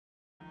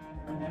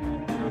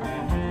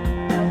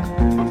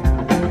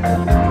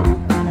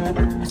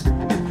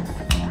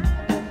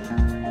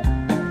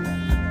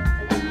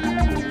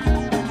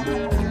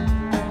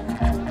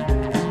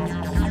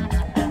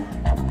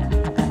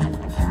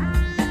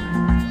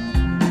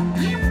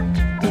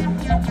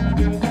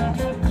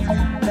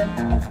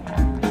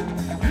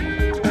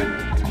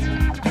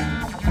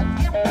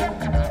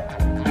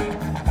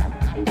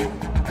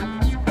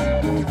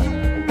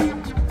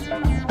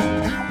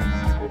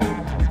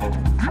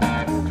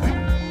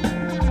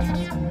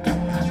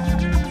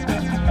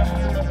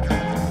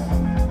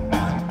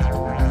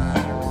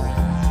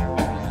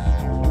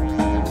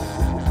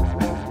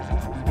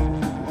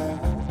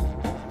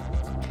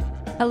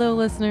Hello,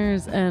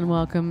 listeners, and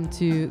welcome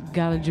to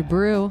Gotta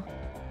Jabrew,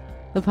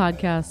 the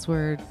podcast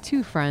where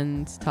two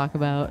friends talk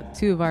about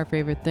two of our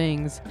favorite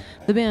things,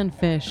 the band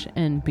Fish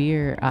and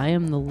beer. I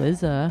am the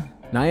Liza.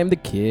 And I am the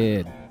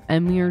Kid.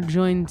 And we are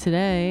joined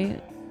today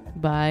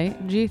by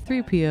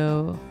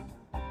J3PO.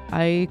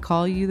 I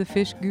call you the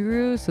Fish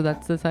Guru, so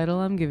that's the title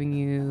I'm giving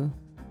you.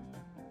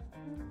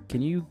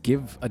 Can you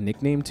give a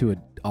nickname to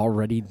an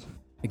already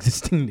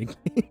existing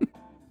nickname?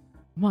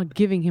 I'm not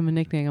giving him a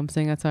nickname. I'm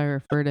saying that's how I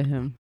refer to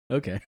him.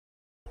 Okay.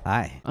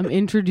 Hi. I'm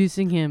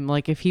introducing him.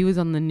 Like, if he was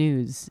on the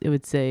news, it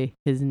would say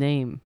his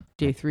name,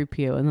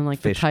 J3PO, and then like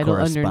Fish the title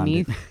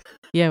underneath.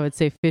 Yeah, it would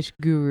say Fish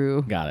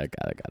Guru. Got it.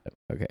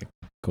 Okay,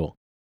 cool.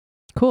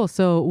 Cool.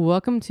 So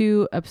welcome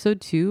to episode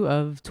 2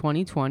 of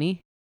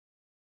 2020.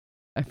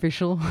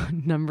 Official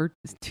number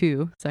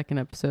 2, second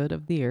episode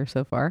of the year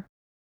so far.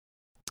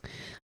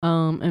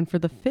 And for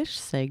the fish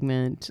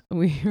segment,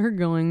 we are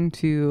going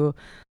to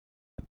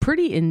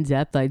pretty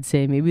in-depth, I'd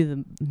say, maybe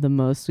the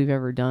most we've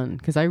ever done,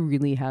 because I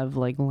really have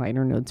like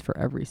liner notes for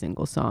every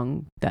single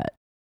song that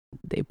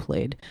they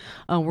played.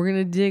 We're going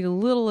to dig a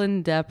little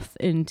in-depth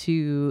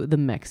into the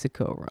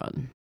Mexico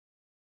run.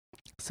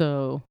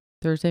 So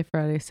Thursday,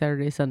 Friday,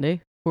 Saturday, Sunday,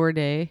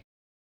 4-day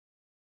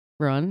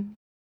run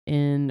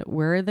in,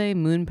 where are they?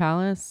 Moon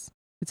Palace?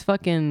 It's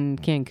fucking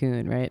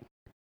Cancun, right?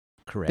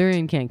 Correct. They're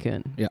in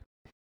Cancun. Yeah.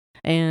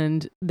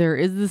 And there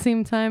is the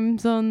same time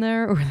zone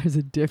there, or there's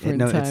a different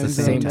time zone? No, it's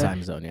the Same there.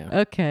 time zone,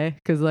 yeah. Okay,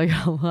 because I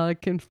got a lot of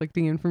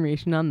conflicting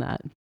information on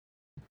that.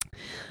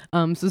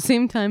 So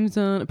same time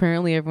zone.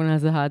 Apparently everyone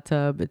has a hot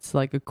tub. It's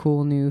like a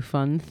cool new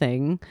fun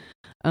thing.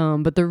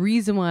 But the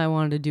reason why I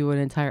wanted to do an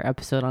entire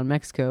episode on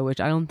Mexico,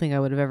 which I don't think I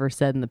would have ever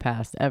said in the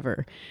past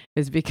ever,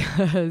 is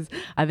because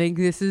I think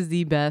this is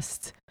the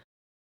best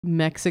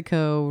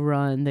Mexico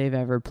run they've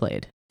ever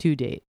played to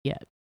date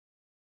yet.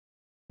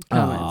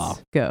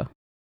 Comments. Go.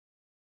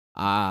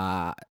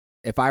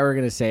 If I were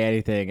going to say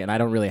anything, and I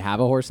don't really have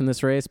a horse in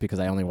this race because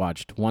I only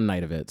watched one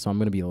night of it, so I'm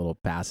going to be a little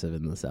passive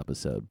in this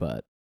episode,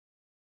 but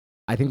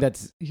I think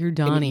that's You're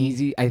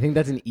Donnie. I think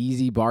that's an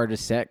easy bar to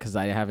set because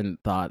I haven't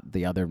thought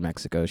the other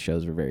Mexico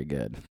shows were very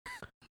good.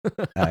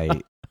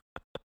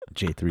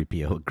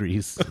 J3PO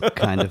agrees,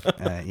 kind of.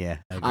 Yeah.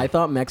 I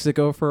thought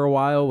Mexico for a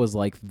while was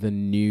like the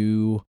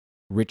new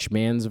rich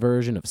man's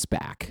version of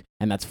SPAC,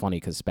 and that's funny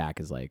because SPAC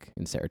is like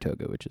in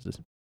Saratoga, which is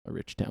a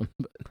rich town.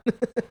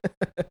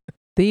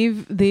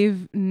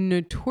 They've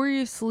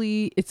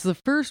notoriously, it's the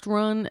first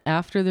run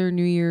after their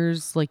New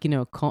Year's, like, you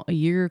know, a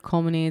year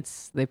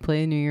culminates. They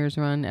play a New Year's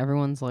run.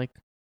 Everyone's like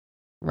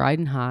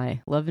riding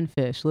high, loving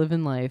fish,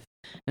 living life,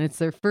 and it's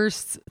their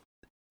first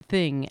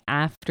thing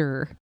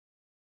after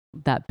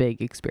that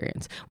big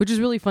experience, which is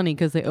really funny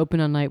because they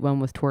open on night 1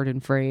 with Tort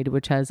and Frayed,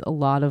 which has a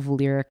lot of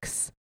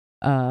lyrics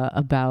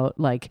about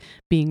like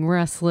being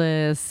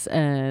restless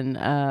and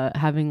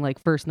having like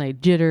first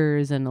night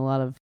jitters, and a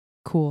lot of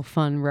cool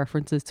fun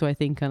references to, I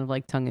think, kind of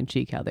like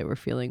tongue-in-cheek how they were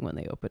feeling when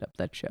they opened up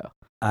that show.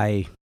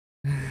 I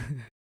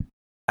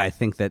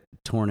think that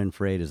Torn and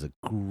Frayed is a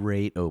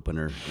great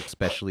opener,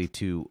 especially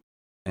to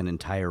an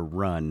entire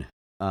run.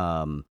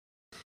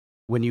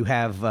 When you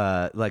have,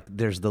 like,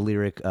 there's the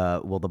lyric,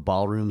 well, the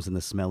ballrooms and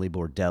the smelly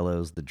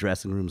bordellos, the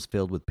dressing rooms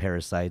filled with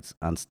parasites.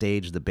 On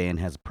stage, the band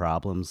has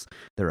problems.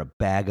 They're a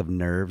bag of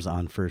nerves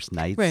on first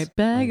nights. Right,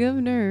 bag of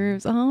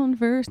nerves on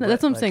first night.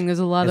 That's what I'm saying. There's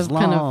a lot of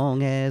kind of... As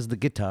long as the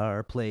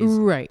guitar plays.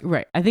 Right.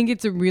 I think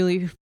it's a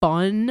really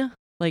fun,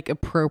 like,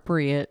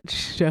 appropriate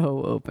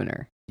show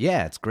opener.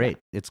 Yeah, it's great.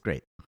 It's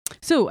great.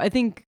 So I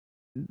think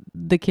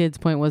the kid's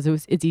point was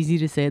it's easy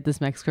to say that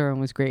this Mexico run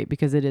was great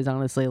because it is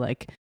honestly,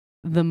 like,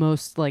 the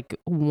most like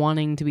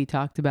wanting to be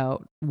talked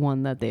about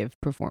one that they've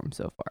performed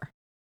so far.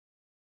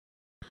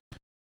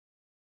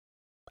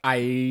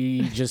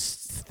 I just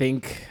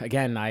think,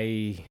 again,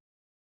 the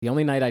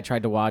only night I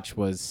tried to watch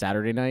was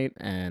Saturday night,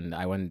 and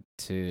I went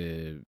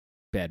to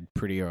bed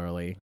pretty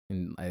early.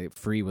 And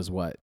Free was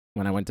what?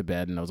 When I went to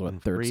bed, and it was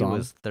what, third Free song?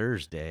 was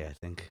Thursday, I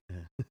think.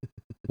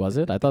 Was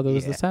it? I thought that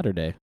was the Yeah.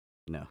 Saturday.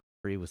 No,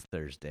 Free was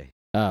Thursday.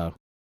 Oh.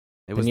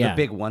 It was yeah. the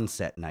big one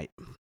set night.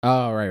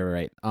 Oh,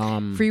 right.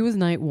 Free was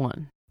night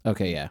 1.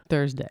 Okay, yeah.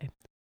 Thursday.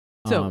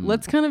 So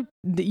let's kind of,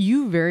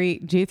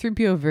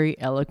 J3PO very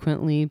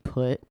eloquently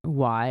put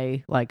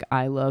why, like,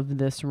 I love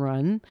this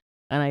run.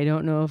 And I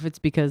don't know if it's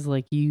because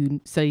like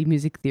you study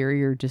music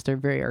theory or just a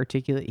very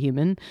articulate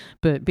human,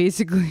 but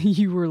basically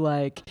you were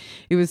like,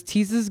 it was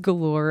teases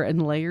galore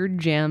and layered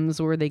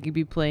jams where they could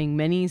be playing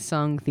many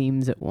song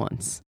themes at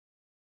once.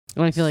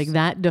 And I feel like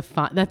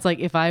that's like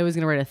if I was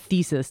going to write a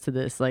thesis to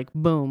this, like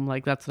boom,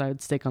 like that's what I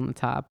would stick on the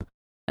top.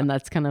 And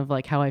that's kind of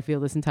like how I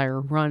feel this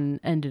entire run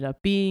ended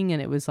up being.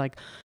 And it was like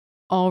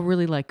all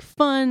really like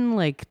fun,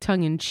 like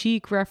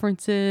tongue-in-cheek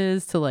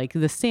references to like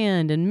the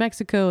sand in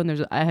Mexico.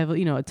 And I have,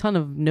 a ton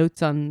of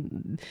notes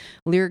on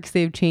lyrics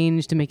they've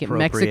changed to make it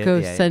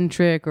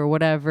Mexico-centric or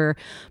whatever.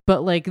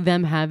 But like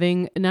them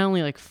having not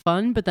only like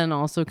fun, but then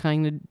also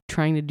kind of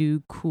trying to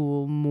do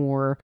cool,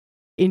 more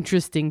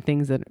interesting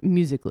things that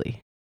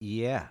musically.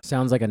 Yeah.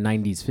 Sounds like a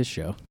 90s Fish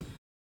show.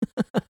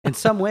 In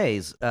some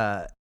ways,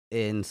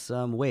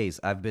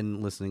 I've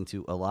been listening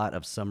to a lot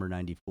of Summer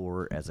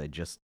 94 as I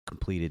just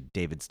completed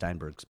David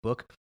Steinberg's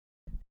book.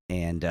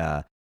 And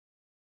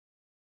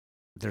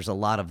there's a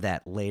lot of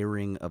that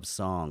layering of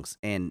songs.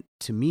 And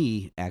to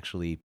me,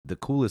 actually, the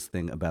coolest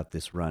thing about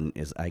this run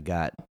is I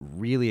got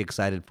really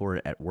excited for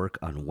it at work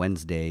on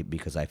Wednesday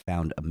because I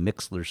found a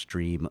Mixlr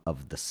stream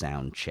of the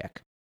sound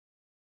check.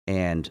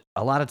 And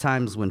a lot of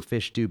times when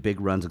Fish do big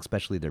runs,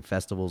 especially their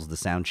festivals, the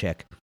sound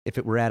check, if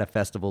it were at a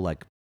festival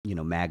like,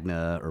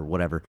 Magna or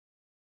whatever,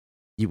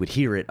 you would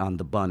hear it on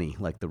the Bunny,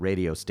 like the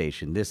radio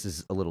station. This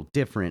is a little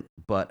different,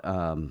 but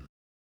I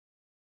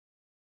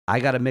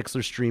got a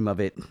Mixlr stream of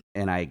it,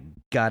 and I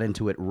got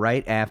into it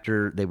right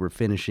after they were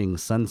finishing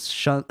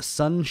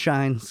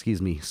Sunshine,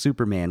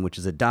 Superman, which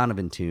is a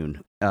Donovan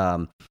tune.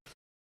 A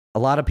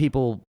lot of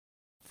people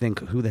think,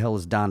 who the hell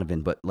is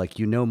Donovan? But like,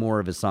 more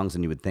of his songs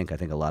than you would think. I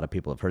think a lot of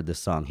people have heard this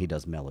song. He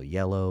does Mellow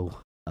Yellow.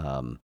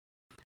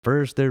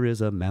 First there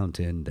is a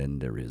mountain, then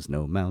there is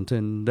no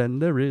mountain, then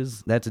there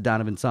is. That's a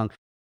Donovan song.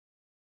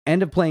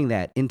 End up playing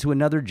that into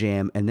another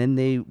jam, and then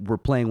they were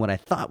playing what I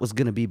thought was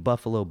going to be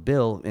Buffalo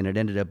Bill, and it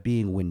ended up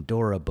being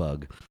Windora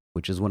Bug,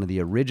 which is one of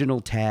the original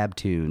Tab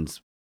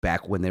tunes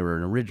back when they were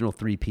an original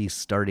 3-piece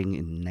starting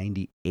in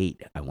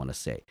 98, I want to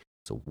say.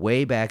 So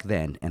way back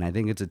then, and I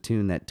think it's a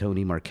tune that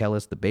Tony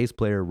Markellis, the bass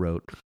player,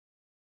 wrote.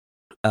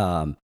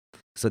 So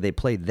they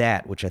played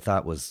that, which I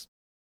thought was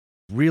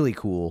really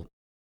cool.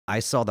 I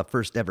saw the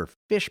first ever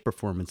Fish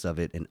performance of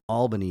it in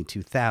Albany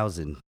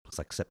 2000. It's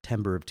like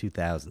September of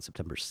 2000,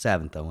 September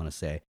 7th, I want to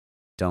say.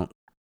 Don't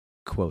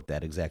quote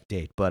that exact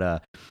date.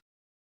 But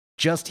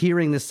just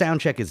hearing the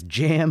sound check is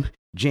Jam,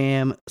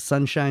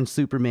 Sunshine,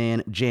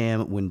 Superman,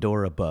 Jam,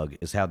 Windora Bug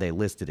is how they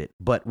listed it.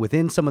 But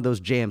within some of those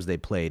jams they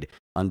played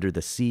Under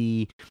the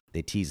Sea,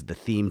 they teased the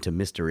theme to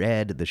Mr.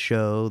 Ed, the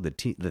show, the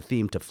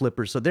theme to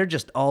Flipper. So they're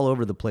just all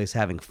over the place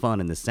having fun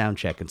in the sound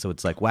check. And so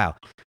it's like, wow,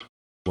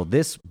 well,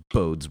 this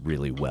bodes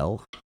really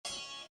well.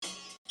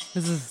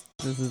 This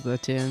is the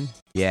tune.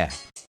 Yeah.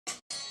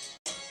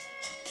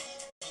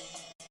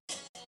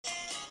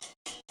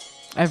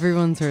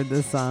 Everyone's heard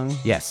this song.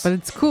 Yes. But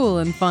it's cool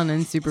and fun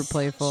and super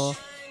playful.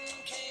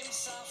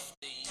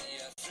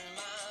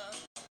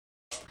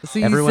 So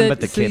everyone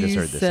but the kid has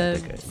heard this, I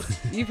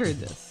think. You've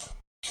heard this.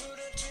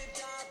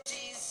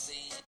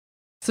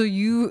 So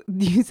you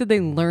said they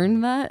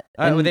learned that?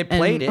 They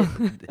played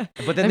it,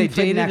 but then they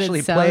didn't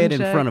actually play it in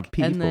front of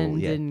people. And then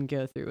didn't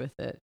go through with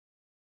it.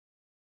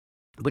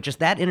 But just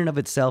that in and of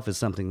itself is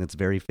something that's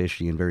very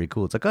fishy and very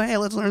cool. It's like, oh, hey,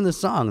 let's learn this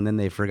song. And then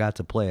they forgot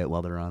to play it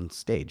while they're on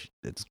stage.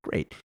 It's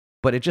great.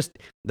 But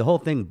the whole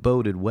thing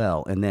boded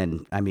well. And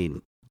then, I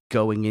mean,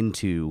 going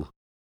into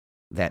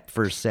that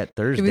first set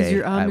Thursday. It was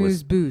your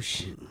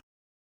amuse-bouche.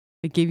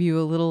 It gave you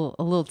a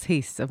little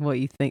taste of what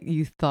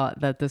you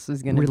thought that this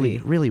was going to be.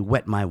 Really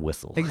wet my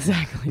whistle.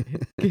 Exactly.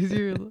 It gives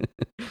you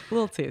a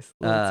little taste.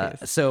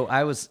 So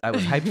I was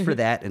hyped for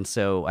that, and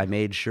so I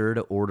made sure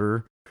to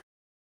order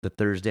the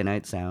Thursday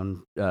night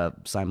sound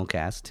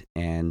simulcast,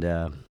 and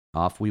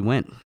off we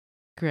went.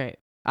 Great.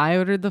 I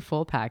ordered the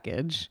full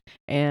package,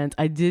 and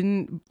I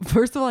didn't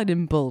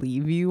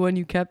believe you when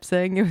you kept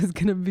saying it was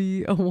going to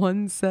be a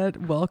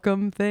one-set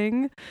welcome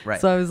thing.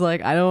 Right. So I was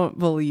like, I don't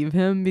believe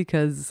him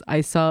because I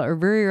saw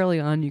very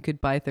early on you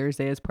could buy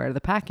Thursday as part of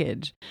the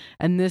package.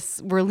 And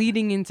we're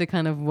leading into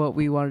kind of what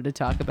we wanted to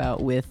talk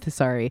about with,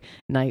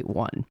 night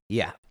one.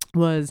 Yeah.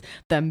 Was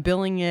them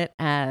billing it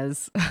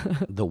as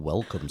the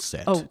welcome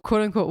set. Oh,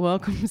 quote unquote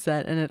welcome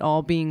set, and it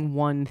all being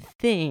one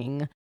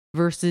thing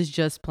versus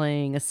just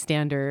playing a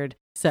standard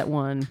set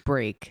 1,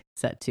 break,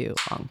 set 2,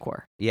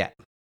 encore. Yeah.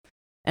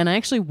 And I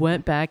actually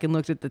went back and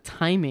looked at the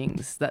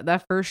timings.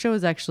 That first show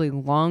is actually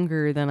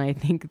longer than I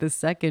think the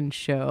second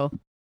show.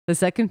 The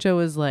second show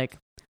was like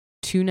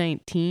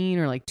 2:19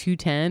 or like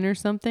 2:10 or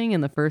something,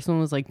 and the first one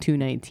was like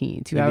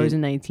 2:19, 2 hours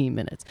and 19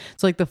 minutes.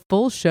 So like the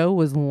full show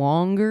was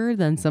longer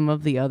than some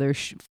of the other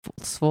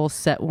full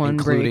set 1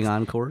 including breaks.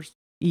 Encores.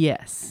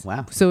 Yes.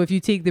 Wow. So if you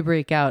take the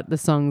break out, the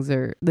shows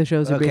are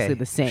basically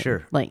the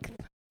same length.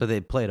 So they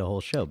played a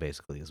whole show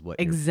basically is what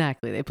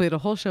exactly. They played a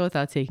whole show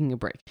without taking a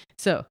break.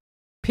 So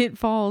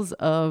pitfalls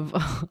of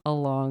a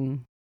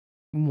long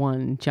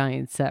one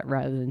giant set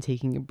rather than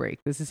taking a break.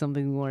 This is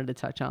something we wanted to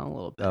touch on a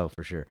little bit. Oh,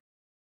 for sure.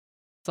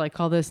 So I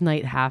call this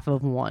night half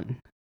of one.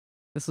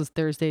 This was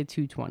Thursday,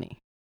 2/20.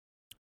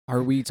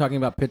 Are we talking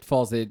about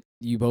pitfalls that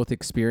you both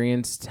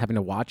experienced having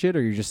to watch it,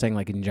 or you're just saying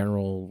like in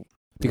general?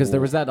 Because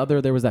there was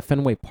that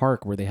Fenway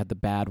Park where they had the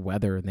bad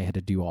weather and they had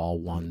to do all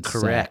one set.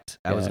 Correct.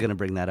 I was Yeah. going to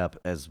bring that up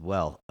as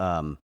well.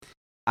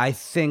 I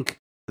think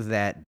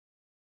that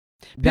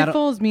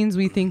Pitfalls means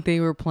we think they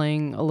were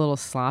playing a little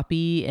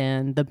sloppy,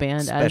 and the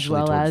band, as Especially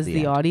well towards as the the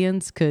end.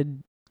 audience,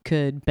 could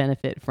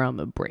benefit from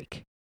a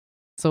break.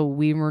 So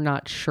we were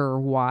not sure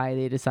why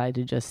they decided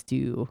to just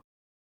do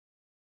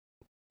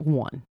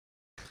one.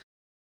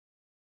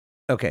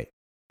 okay,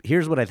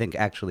 here's what I think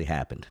actually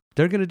happened.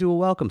 They're going to do a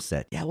welcome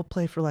set. Yeah, we'll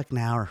play for like an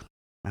hour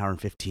and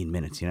 15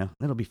 minutes, you know?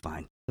 It'll be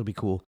fine. It'll be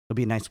cool. It'll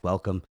be a nice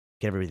welcome.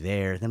 Get everybody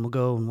there. Then we'll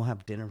go and we'll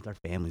have dinner with our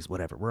families,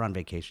 whatever. We're on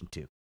vacation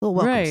too. A little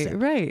welcome set,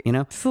 Right. you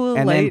know? It's a little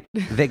And late.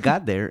 then they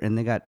got there and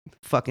they got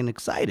fucking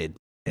excited.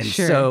 And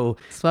Sure. so,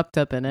 Swept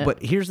up in it.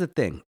 but here's the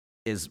thing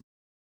is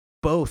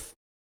both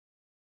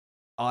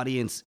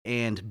audience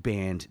and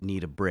band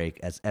need a break,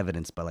 as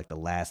evidenced by like the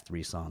last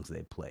 3 songs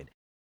they played.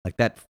 Like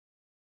that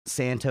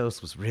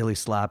Santos was really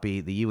sloppy.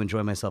 The You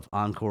Enjoy Myself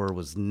encore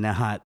was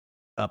not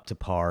up to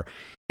par.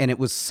 And it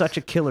was such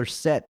a killer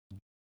set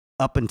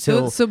up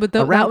until but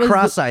around that was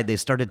Cross-Eyed, they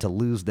started to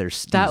lose their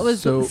steam. that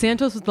was So-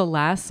 Santos was the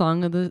last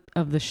song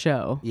of the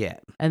show, Yeah.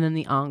 and then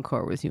the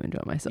encore was You Enjoy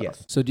Myself.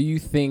 Yes. So do you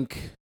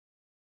think,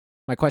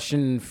 my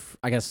question,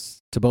 I guess,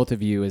 to both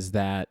of you is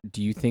that,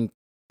 do you think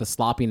the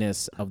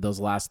sloppiness of those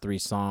last 3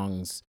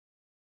 songs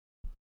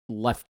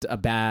left a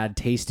bad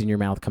taste in your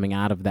mouth coming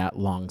out of that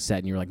long set,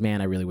 and you're like,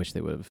 man, I really wish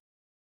they would have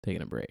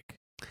taken a break?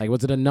 Like,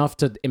 was it enough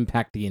to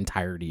impact the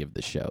entirety of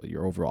the show,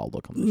 your overall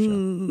look on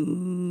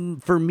the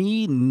show? For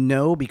me,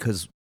 no,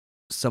 because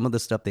some of the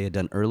stuff they had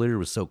done earlier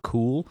was so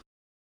cool.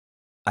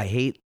 I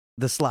hate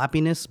the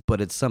sloppiness, but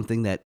it's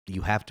something that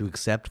you have to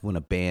accept when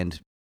a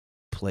band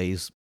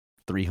plays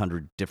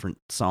 300 different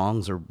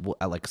songs, or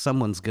like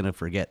someone's going to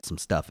forget some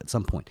stuff at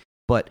some point.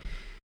 But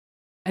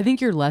I think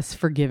you're less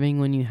forgiving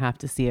when you have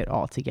to see it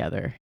all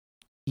together.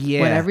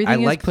 yeah, When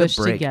everything I like is pushed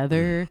the break.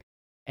 together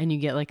and you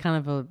get like kind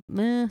of a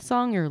meh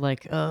song, you're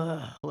like,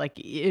 like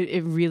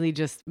it really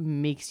just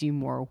makes you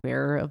more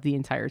aware of the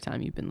entire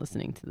time you've been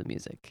listening to the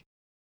music.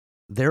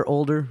 They're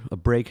older. A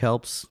break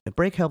helps. A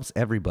break helps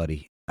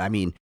everybody. I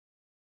mean,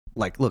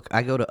 like, look,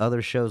 I go to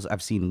other shows.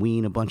 I've seen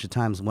Ween a bunch of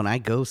times. When I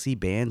go see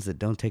bands that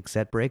don't take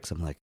set breaks,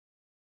 I'm like,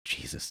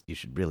 Jesus, you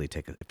should really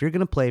take if you're going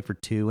to play for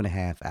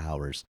 2.5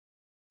 hours,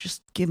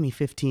 just give me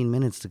 15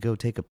 minutes to go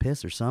take a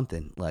piss or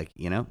something. Like,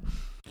 you know?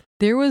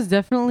 There was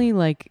definitely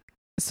like,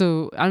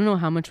 so I don't know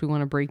how much we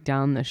want to break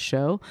down this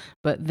show,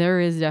 but there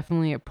is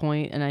definitely a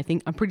point, and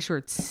I'm pretty sure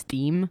it's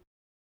Steam,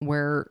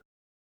 where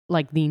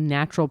like the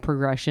natural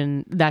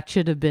progression that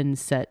should have been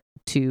set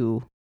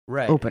to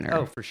Right. opener.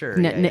 Oh, for sure.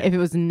 If it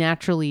was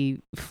naturally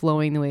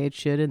flowing the way it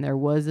should and there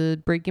was a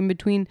break in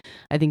between,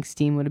 I think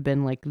Steam would have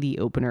been like the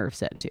opener of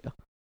set 2.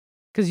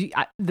 Because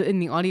in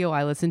the audio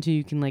I listen to,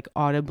 you can like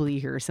audibly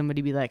hear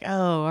somebody be like,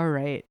 "Oh, all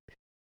right,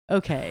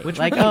 okay," Which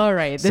like, one? "All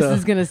right, this So-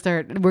 is gonna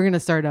start. We're gonna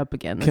start up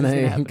again." This Can is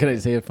gonna I happen."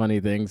 say a funny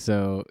thing?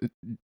 So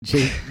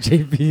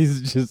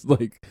JP's just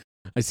like,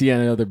 I see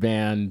another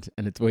band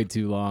and it's way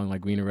too long,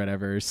 like Ween or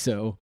whatever.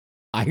 So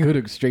I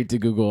go straight to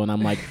Google and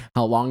I'm like,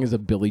 how long is a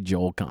Billy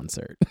Joel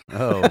concert?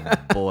 Oh,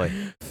 boy.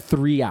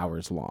 3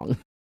 hours long,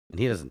 And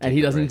he doesn't. and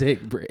he doesn't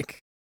take a break.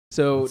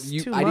 So That's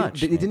too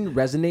much, it man. didn't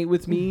resonate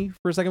with me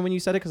for a second when you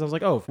said it, because I was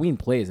like, oh, if Ween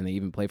plays and they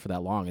even play for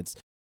that long, it's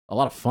a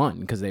lot of fun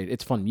because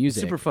it's fun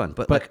music. super fun,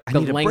 but But like, I the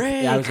need a length,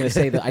 break. yeah, I was gonna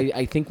say that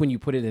I think when you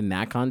put it in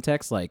that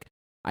context, like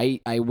I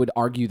would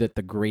argue that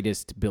the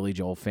greatest Billy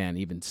Joel fan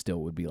even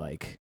still would be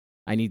like,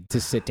 I need to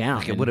sit down.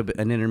 Like, it would have been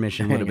an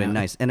intermission would have hang been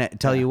out. nice. And I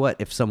tell Yeah. you what,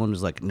 if someone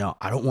was like, "No,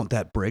 I don't want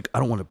that break. I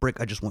don't want a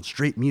break. I just want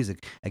straight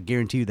music," I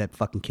guarantee you that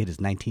fucking kid is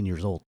 19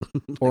 years old.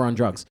 or on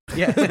drugs.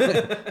 Yeah,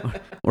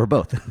 or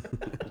both.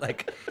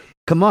 Like,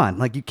 come on,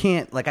 like you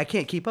can't. Like, I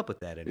can't keep up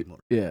with that anymore.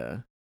 Yeah.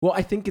 Well,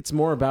 I think it's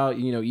more about,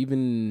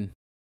 even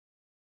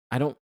I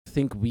don't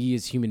think we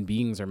as human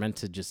beings are meant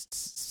to just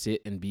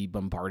sit and be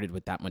bombarded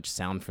with that much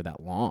sound for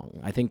that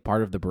long. I think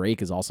part of the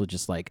break is also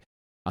just like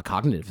a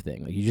cognitive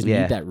thing. Like you just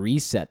Yeah. need that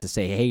reset to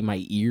say, hey,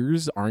 my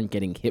ears aren't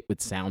getting hit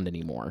with sound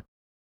anymore.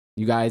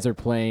 You guys are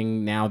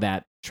playing now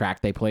that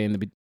track they play in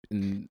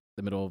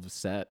the middle of the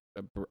set.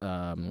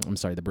 I'm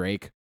sorry, the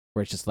break,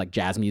 where it's just like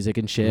jazz music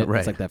and shit. Right.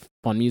 It's like that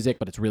fun music,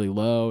 but it's really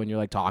low, and you're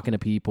like talking to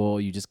people.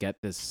 You just get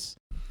this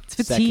It's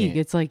fatigue. second-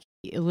 It's like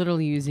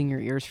literally using your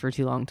ears for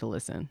too long to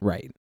listen.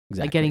 Right.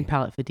 Exactly. Like getting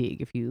palate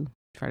fatigue if you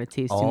try to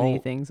taste too many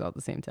things all at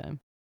the same time.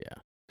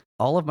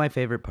 All of my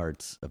favorite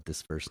parts of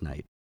this first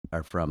night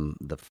are from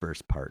the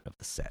first part of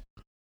the set.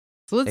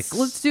 So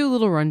let's do a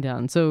little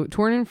rundown. So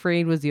Torn and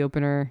Frayed was the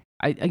opener.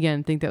 I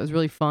again think that was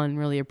really fun,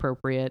 really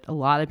appropriate. A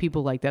lot of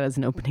people like that as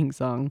an opening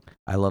song.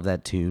 I love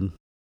that tune.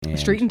 And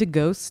Straight into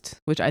Ghost,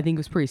 which I think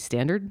was pretty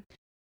standard.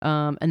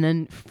 And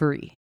then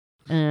Free.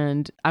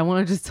 And I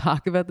want to just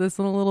talk about this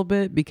one a little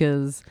bit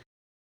because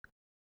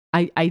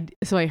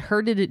so I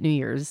heard it at New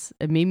Year's.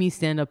 It made me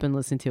stand up and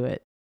listen to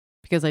it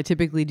because I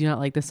typically do not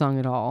like the song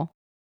at all.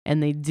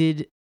 And they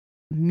did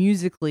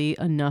musically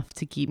enough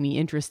to keep me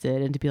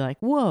interested and to be like,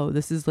 whoa,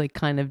 this is like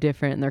kind of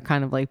different. And they're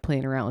kind of like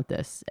playing around with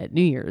this at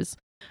New Year's.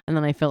 And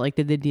then I felt like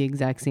they did the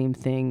exact same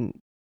thing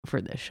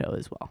for this show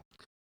as well.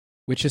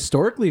 Which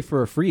historically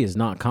for a free is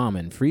not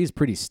common. Free is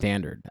pretty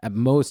standard. At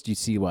most you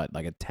see like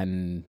a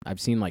 10, I've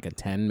seen like a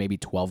 10, maybe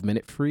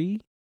 12-minute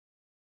free.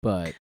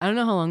 But I don't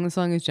know how long the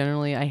song is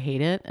generally. I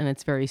hate it, and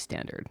it's very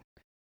standard.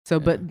 So, Yeah.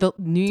 but the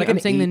New like I'm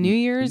an saying the 8 New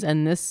Year's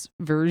and this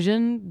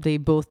version, they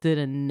both did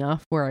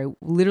enough where I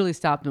literally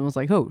stopped and was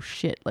like, oh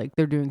shit, like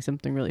they're doing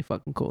something really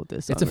fucking cool with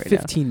this song it's a right now.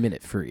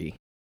 15-minute free.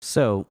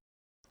 So,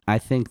 I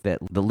think that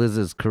the Liz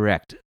is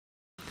correct.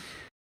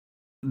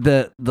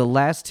 The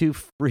last two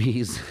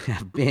frees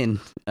have been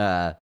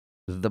the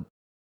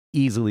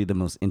easily the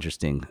most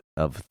interesting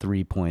of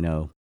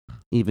 3.0,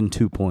 even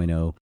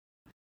 2.0.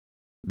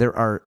 There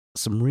are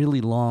some really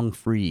long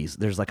frees.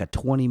 There's like a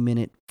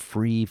 20-minute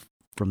free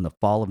from the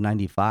fall of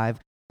 95,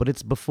 but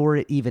it's before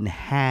it even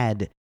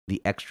had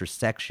the extra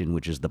section,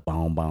 which is the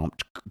boom, boom,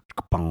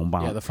 boom,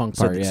 boom. Yeah, the funk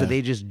So, part, yeah. so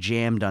they just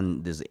jammed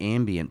on this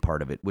ambient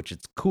part of it, which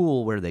it's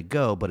cool where they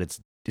go, but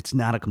it's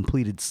not a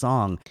completed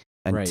song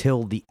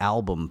until the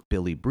album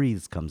Billy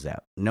Breathes comes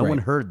out. No one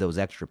heard those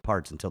extra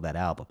parts until that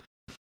album.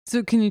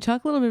 So can you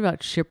talk a little bit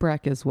about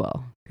Shipwreck as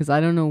well? Because I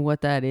don't know what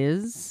that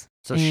is.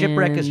 So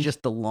Shipwreck is And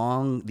just the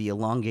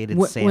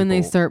elongated sample. when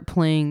they start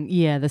playing,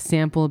 the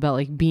sample about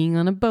like being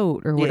on a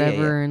boat or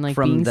whatever, and like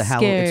from being the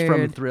scared. It's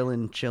from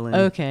Thrillin' Chillin'.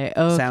 Okay.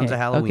 Sounds of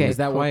Halloween. Okay. Is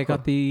that cool, why I cool.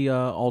 got the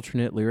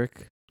alternate lyric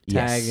tag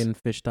Yes. and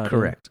fish.in?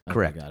 Correct. Okay,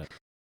 Correct. Got it.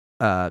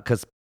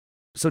 Because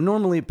so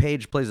normally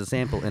Paige plays a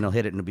sample and he'll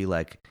hit it and it'll be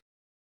like,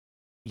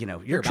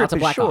 your You're about trip to is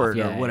black off. short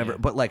Yeah, or whatever. yeah.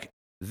 But like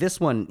this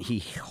one, he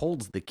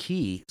holds the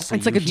key. So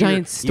It's like you a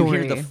giant You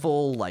hear story. the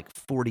full like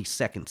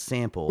 40-second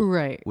sample,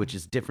 Right. which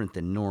is different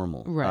than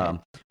normal. Right.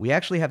 We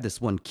actually have this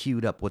one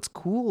queued up. What's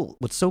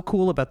so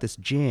cool about this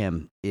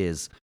jam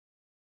is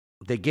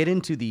they get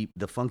into the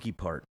funky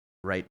part,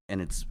 right?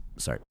 And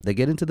they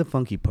get into the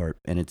funky part,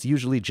 and it's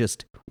usually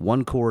just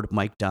one chord,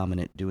 mic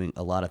dominant, doing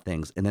a lot of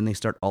things. And then they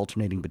start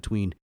alternating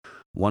between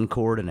one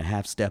chord and a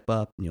half step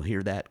up, and you'll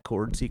hear that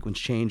chord sequence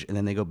change, and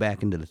then they go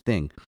back into the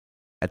thing.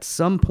 At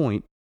some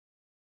point,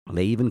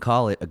 they even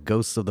call it a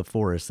Ghosts of the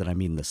Forest, and I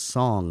mean the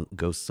song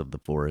Ghosts of the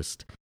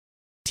Forest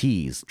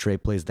tease. Trey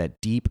plays that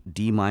deep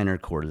D minor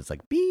chord that's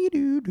like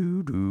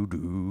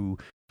be-doo-doo-doo-doo.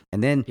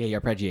 And then Yeah, he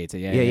arpeggiates it.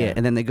 yeah.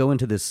 And then they go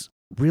into this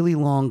really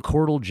long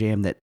chordal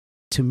jam that,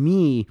 to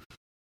me,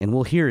 and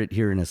we'll hear it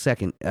here in a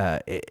second,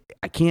 I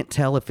can't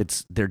tell if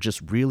they're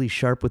just really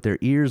sharp with their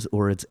ears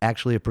or it's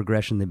actually a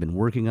progression they've been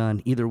working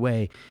on. Either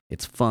way,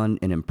 it's fun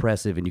and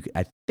impressive, and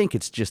I think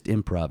it's just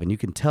improv, and you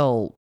can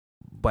tell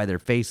by their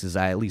faces.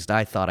 At least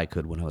I thought I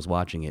could when I was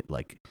watching it.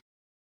 Like,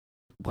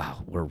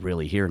 wow, we're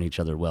really hearing each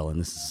other well, and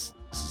this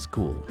is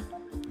cool.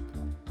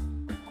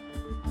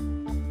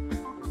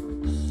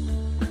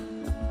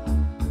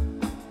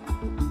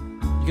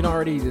 You can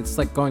already, it's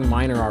like going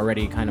minor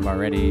already, kind of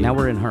already. Now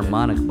we're in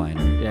harmonic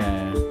minor.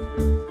 Yeah.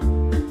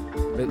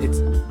 But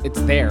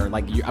it's there.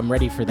 Like, I'm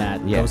ready for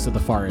that Yeah. Ghost of the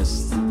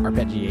Forest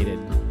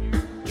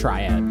arpeggiated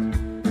triad.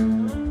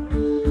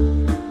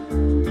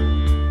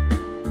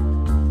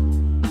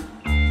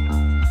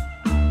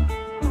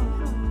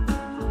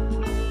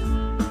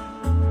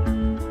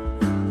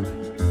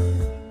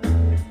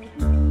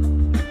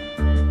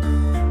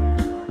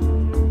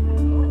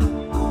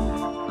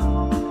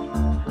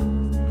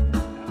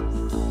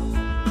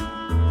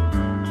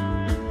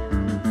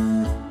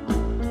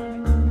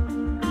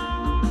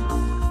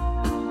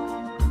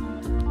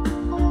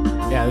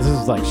 Yeah, this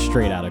is like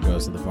straight out of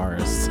Ghost of the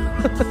Forest.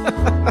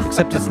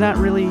 Except it's not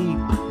really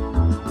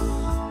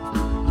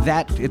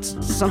that. It's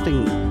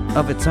something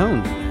of its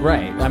own.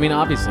 Right. I mean,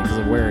 obviously, because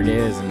of where it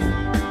is. And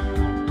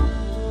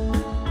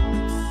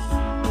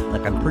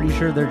Like, I'm pretty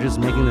sure they're just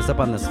making this up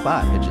on the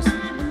spot. It just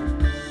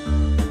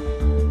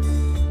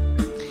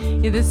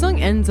This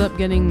song ends up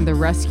getting the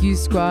Rescue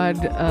Squad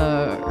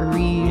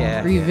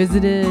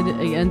revisited.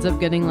 It ends up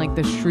getting like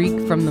the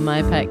shriek from the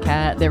My Pet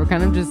Cat. They were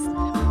kind of just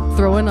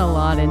throwing a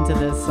lot into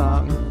this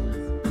song.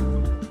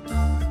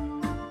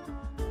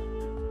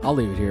 I'll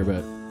leave it here, but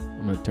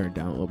I'm going to turn it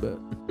down a little bit.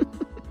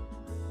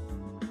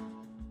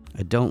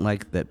 I don't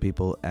like that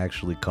people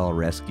actually call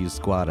Rescue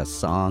Squad a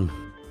song,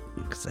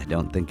 because I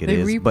don't think it They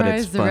is. But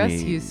it's reprised the funny.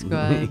 Rescue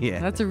Squad. Yeah,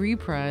 That's a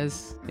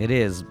reprise. it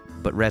is.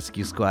 But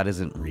Rescue Squad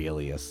isn't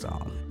really a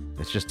song.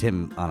 It's just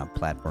him on a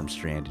platform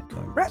stranded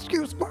going,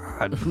 Rescue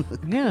Squad!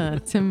 Yeah,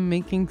 it's him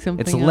making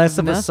something. It's out less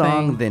of a nothing.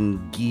 song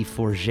than Guy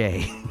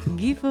Forget.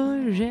 Guy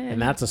Forget. And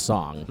that's a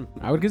song.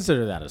 I would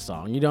consider that a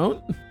song. You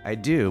don't? I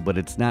do, but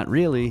it's not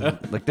really.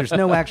 Like, there's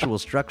no actual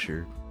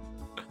structure.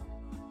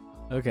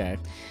 Okay.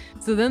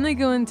 So then they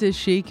go into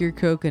Shake Your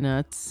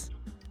Coconuts,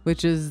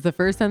 which is the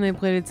first time they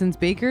played it since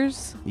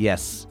Baker's.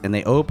 Yes, and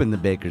they open the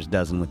Baker's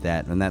Dozen with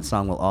that, and that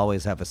song will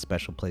always have a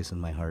special place in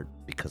my heart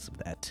because of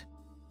that.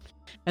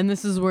 And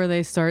this is where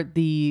they start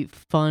the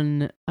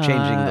fun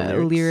Changing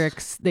the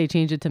lyrics. They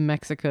change it to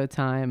Mexico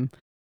time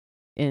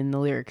in the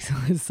lyrics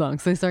of this song.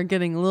 So they start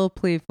getting a little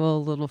playful, a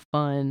little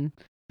fun.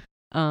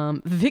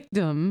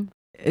 Victim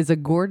is a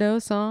Gordo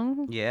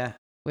song, Yeah.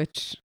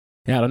 which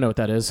Yeah, I don't know what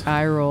that is.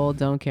 I roll,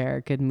 don't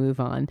care, could move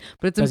on.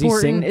 But it's Does he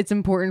important. sing? It's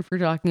important for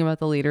talking about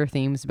the later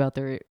themes about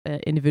their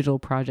individual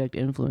project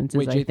influences.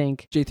 Wait, I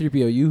think.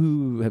 J3PO,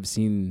 you have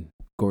seen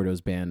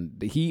Gordo's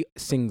band. He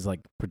sings like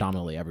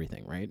predominantly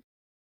everything, right?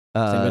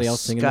 Does anybody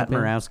else sing in Scott that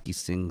band? Morawski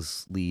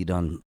sings lead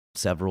on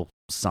several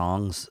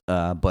songs,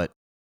 but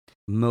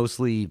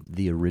mostly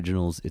the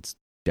originals. It's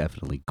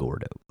definitely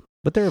Gordo,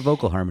 but there are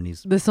vocal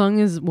harmonies. The song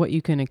is what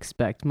you can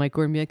expect. Mike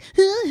Gordon be like,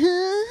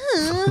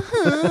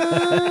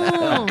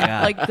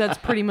 God. like that's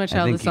pretty much I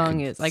how the think you song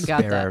can is. I got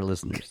spare that. our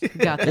listeners.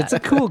 Got that. It's a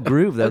cool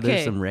groove though. Okay,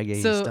 There's some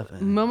reggae so stuff.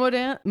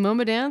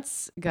 Momo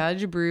Dance,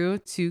 Gotta Brew,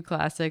 two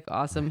classic,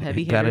 awesome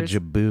heavy hitters. Gotta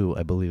Jaboo,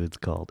 I believe it's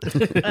called.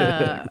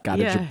 Gotta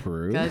yeah,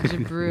 Jabrew. Gotta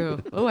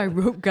Brew. Oh, I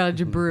wrote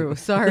Gotta Brew.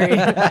 Sorry.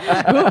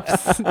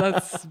 Oops,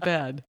 that's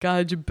bad.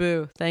 Gotta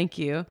Brew. Thank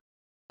you.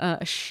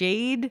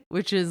 Shade,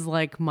 which is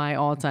like my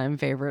all-time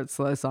favorite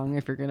slow song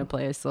if you're gonna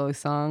play a slow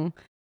song.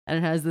 And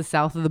it has the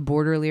south of the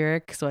border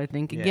lyric, so I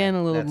think again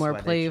a little that's more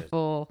why they chose.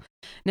 playful.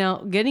 Now,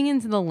 getting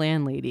into the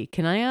landlady,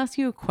 can I ask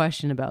you a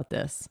question about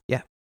this?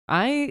 Yeah.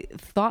 I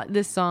thought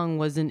this song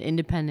was an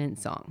independent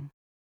song.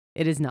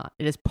 It is not.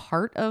 It is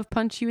part of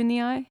Punch You in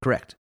the Eye.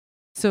 Correct.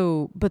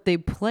 So, but they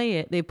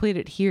played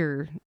it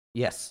here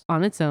Yes.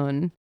 on its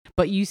own.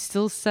 But you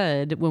still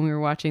said when we were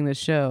watching the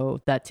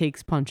show that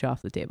takes Punch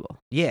off the table.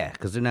 Yeah,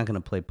 because they're not going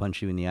to play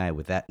Punch You in the Eye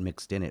with that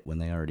mixed in it when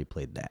they already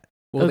played that.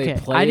 Well, Okay, they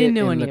play I didn't it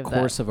know in any the of that.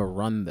 course of a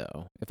run,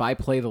 though. If I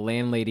play the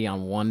landlady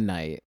on one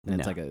night, and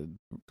it's No. like a,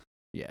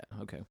 yeah,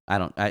 okay.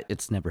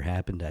 It's never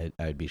happened.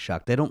 I'd be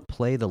shocked. They don't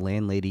play the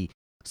landlady.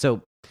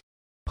 So,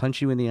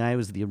 Punch You in the Eye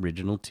was the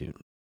original tune.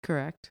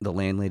 Correct. The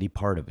landlady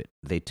part of it.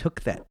 They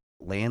took that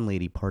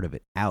landlady part of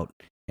it out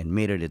and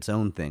made it its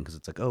own thing because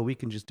it's like, oh, we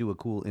can just do a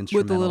cool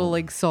instrumental. With a little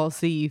like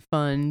salsa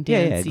fun,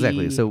 yeah, dancey.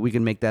 exactly. So we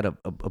can make that a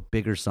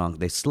bigger song.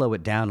 They slow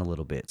it down a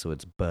little bit, so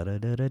it's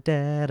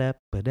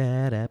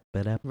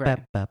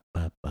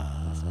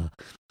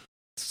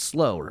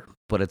slower,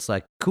 but it's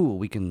like cool.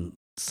 We can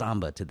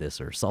samba to this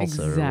or salsa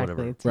exactly. or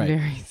whatever. It's Right.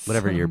 very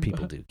Whatever your samba.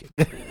 people do.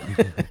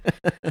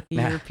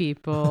 Your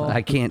people.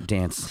 I can't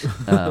dance.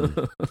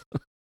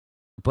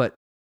 But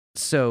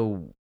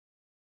so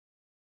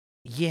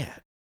yeah,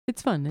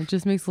 It's fun. It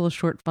just makes a little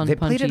short fun. they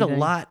played it punchy a thing.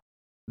 lot.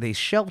 They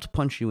shelved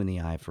Punch You in the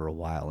Eye for a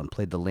while and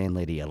played the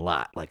landlady a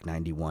lot, like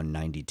 91,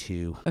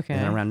 92. Okay.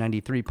 And around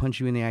 93, Punch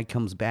You in the Eye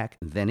comes back.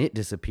 Then it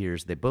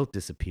disappears. They both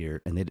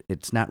disappear. And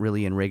it's not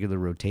really in regular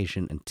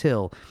rotation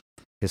until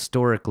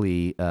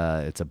historically,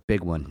 it's a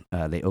big one.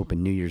 They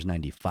opened New Year's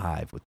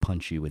 95 with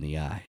Punch You in the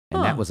Eye. And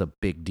Huh. that was a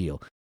big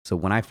deal. So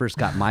when I first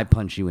got my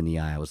Punch You in the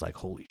Eye, I was like,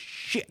 holy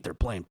shit, they're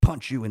playing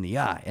Punch You in the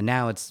Eye. And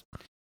now it's,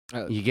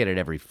 you get it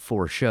every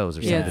 4 shows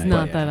or something. Yeah, it's Yeah,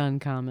 not yeah. that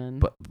uncommon.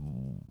 But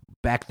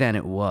back then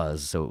it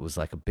was, so it was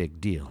like a big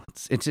deal.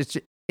 It's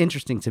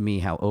interesting to me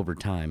how over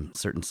time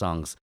certain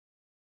songs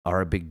are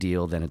a big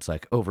deal, then it's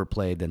like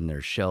overplayed, then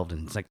they're shelved,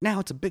 and it's like now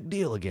it's a big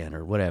deal again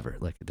or whatever.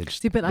 Like they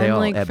just See, but they I'm all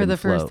like ebb for the and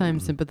first flow.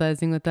 time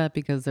sympathizing with that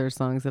because there are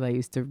songs that I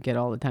used to get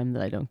all the time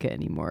that I don't get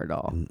anymore at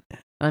all. And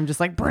I'm just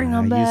like, bring I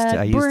them back.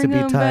 I used to bring be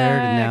 'em tired,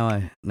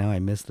 back. and now I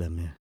miss them.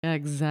 Yeah. Yeah,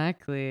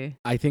 exactly.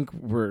 I think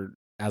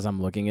as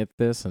I'm looking at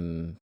this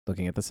and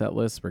looking at the set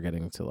list, we're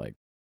getting to like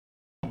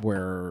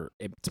where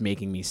it's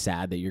making me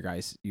sad that you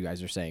guys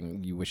are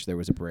saying you wish there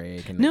was a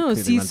break. And No,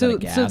 clearly see, runs out so of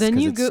gas, so then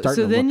 'cause you it's go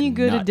starting to look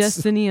to nuts.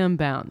 Destiny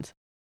Unbound,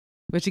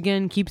 which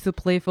again keeps the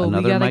playful.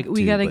 Another we Mike gotta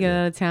too, get but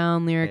yeah. out of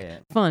town lyric.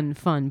 Yeah.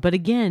 Fun. But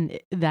again,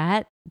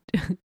 that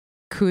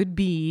could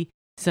be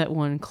set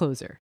one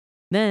closer.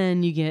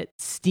 Then you get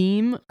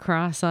Steam,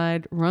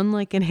 Cross-Eyed, Run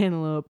Like an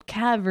Antelope,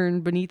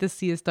 Cavern, Beneath a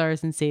Sea of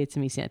Stars, and Say It to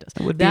Me, Santos.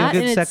 That would be a That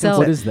good in second itself, set.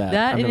 What is that?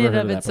 that I've in never and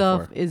heard of that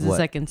itself before. is the What?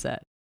 second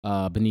set.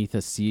 Beneath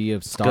a Sea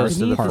of Stars. to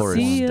the Beneath a Forest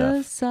sea stuff.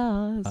 of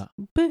stars, Uh,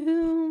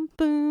 boom,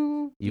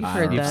 boom. You've, I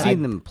heard don't you've know. that.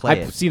 seen them play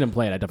I've it. seen them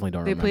play it. I definitely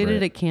don't They remember played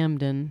it at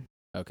Camden,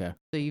 Okay.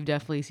 so you've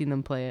definitely seen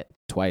them play it.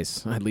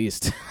 Twice, at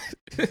least.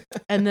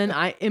 And then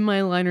in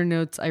my liner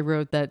notes, I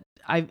wrote that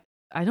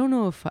I don't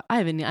know if I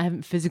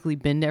haven't physically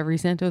been to every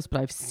Santos, but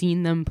I've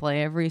seen them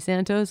play every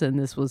Santos, and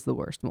this was the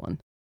worst one,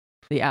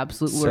 the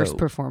absolute worst So-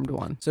 performed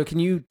one. So can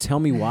you tell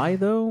me why,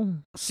 though?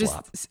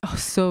 Slop.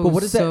 So. But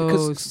what is that? So,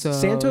 'Cause so,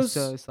 Santos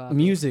so sloppy.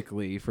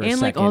 musically, for a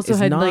and like second, also is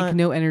had not, like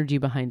no energy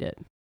behind it.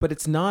 but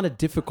it's not a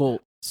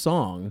difficult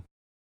song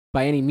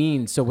by any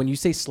means. So when you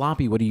say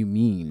sloppy, what do you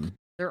mean?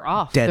 They're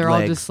off. Dead They're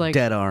legs, all just like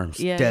dead arms,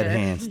 Yeah. dead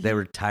hands. They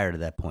were tired at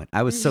that point.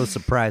 I was so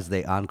surprised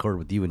they encored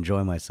with "You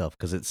Enjoy Myself"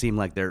 because it seemed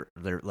like they're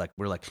like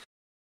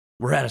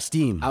we're out of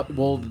steam.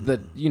 Well,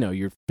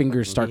 your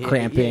fingers start Yeah,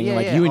 cramping. yeah,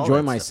 like yeah, you all enjoy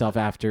that myself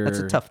after. That's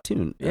a tough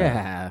tune.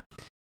 Yeah.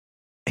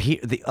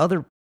 The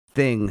other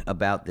thing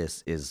about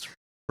this is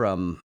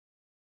from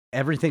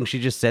everything she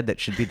just said that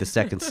should be the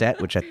second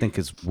set, which I think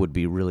would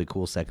be really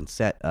cool second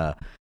set.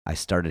 I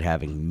started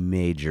having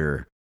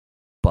major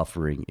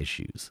buffering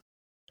issues.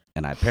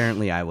 And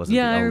apparently I wasn't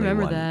Yeah, the I only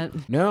remember one.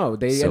 that. No,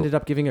 they So- ended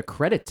up giving a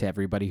credit to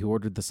everybody who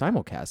ordered the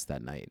simulcast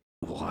that night.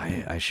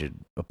 Why I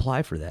should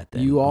apply for that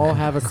then. You all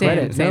have a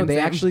credit. Same, No, they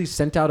same. actually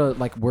sent out a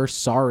like, we're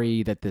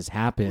sorry that this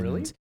happened.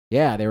 Really?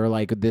 Yeah, they were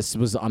like, this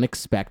was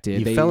unexpected.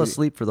 You They- fell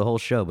asleep for the whole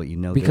show, but you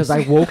know because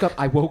this.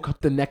 I woke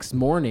up the next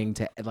morning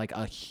to like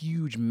a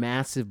huge,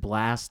 massive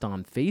blast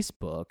on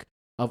Facebook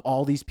of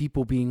all these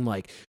people being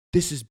like,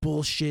 "This is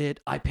bullshit.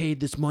 I paid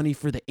this money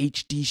for the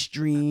HD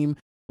stream.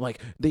 Like,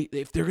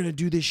 if they're gonna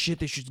do this shit,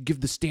 they should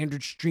give the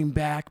standard stream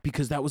back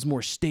because that was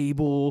more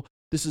stable.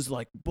 This is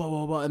like blah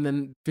blah blah." And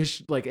then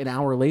Fish, like an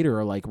hour later,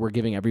 are like, "We're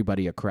giving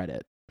everybody a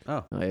credit."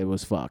 Oh. It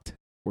was fucked.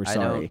 We're I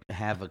sorry. don't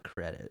have a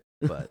credit,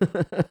 but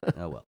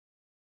oh well.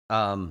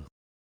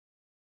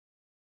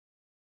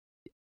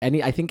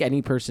 I think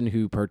any person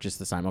who purchased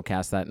the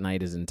simulcast that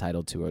night is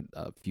entitled to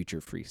a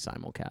future free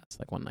simulcast,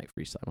 like one night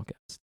free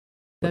simulcast.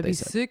 That'd be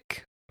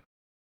sick.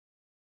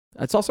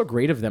 It's also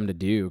great of them to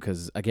do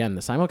because, again,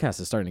 the simulcast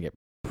is starting to get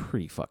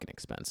pretty fucking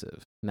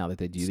expensive now that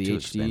they do It's the too HD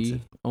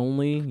expensive.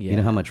 only. Yeah. You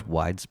know how much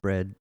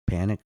widespread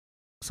panic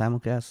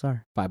simulcasts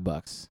are?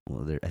 $5.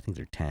 Well, I think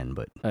they're 10,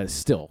 but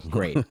Still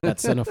great.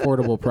 That's an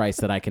affordable price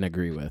that I can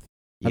agree with.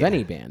 Of yeah.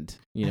 any band,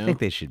 you know. I think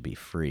they should be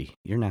free.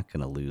 You're not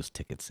going to lose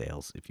ticket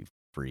sales if you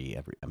free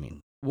every. I mean,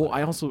 Well,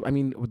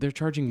 they're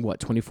charging what,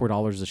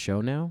 $24 a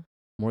show now?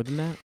 More than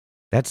that?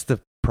 that's the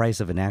price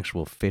of an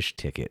actual Fish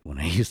ticket when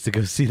I used to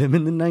go see them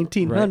in the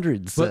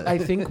 1900s. But I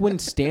think when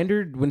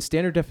standard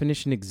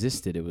definition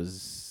existed, it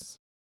was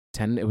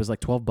It was like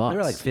 $12. they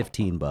were like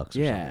 $15. Or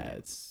Yeah, something.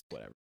 it's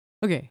whatever.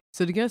 Okay,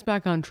 so to get us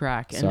back on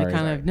track and Sorry. to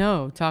kind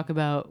of talk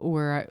about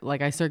where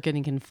I start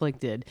getting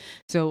conflicted.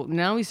 So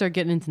now we start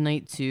getting into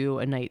night 2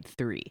 and night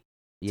 3.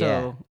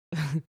 Yeah.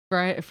 So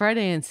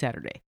Friday and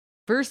Saturday.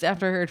 First,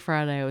 after I heard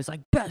Friday, I was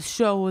like, best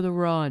show of the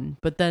run.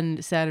 But then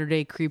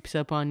Saturday creeps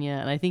up on you,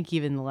 and I think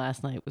even the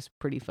last night was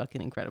pretty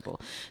fucking incredible.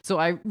 So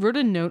I wrote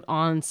a note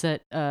on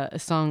set a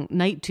song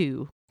night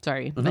 2,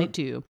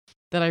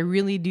 that I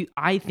really do.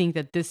 I think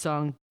that this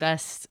song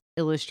best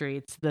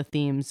illustrates the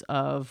themes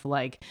of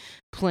like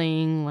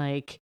playing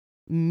like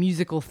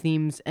musical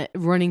themes,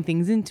 running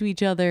things into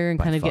each other and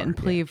By kind of far, getting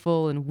yeah.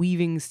 playful and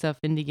weaving stuff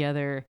in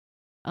together.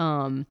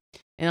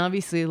 And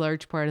obviously a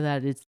large part of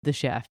that is the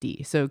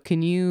Shafty. So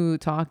can you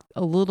talk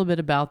a little bit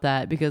about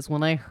that? Because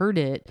when I heard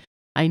it,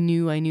 I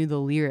knew the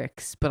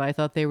lyrics, but I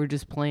thought they were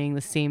just playing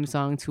the same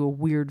song to a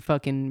weird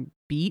fucking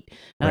beat.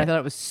 And I Right. thought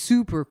it was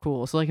super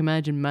cool. So like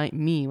imagine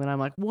me when I'm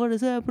like, what is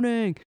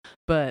happening?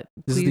 But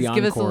This please is the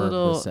give us a encore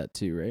little of the set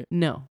too, right?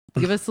 No.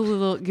 Give us a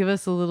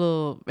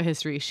little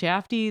history.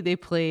 Shafty, they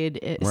played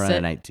it, We're on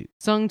a night 2.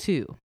 song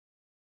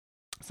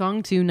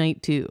 2,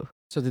 night 2.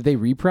 So did they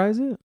reprise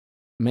it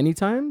many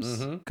times?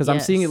 Mhm. Because I'm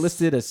seeing it Yes.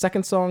 listed as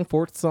second song,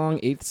 fourth song,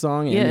 eighth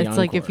song, and Yeah, the it's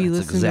like if encore. you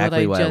That's listen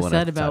exactly to why what I I just wanted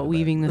said to talk about about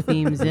weaving it. the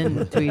themes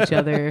into each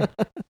other,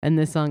 and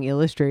this song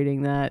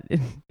illustrating that,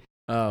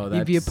 Oh,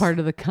 you'd be a part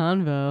of the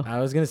convo. I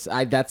was gonna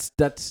say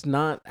that's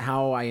not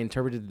how I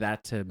interpreted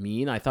that to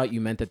mean. I thought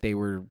you meant that they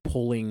were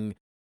pulling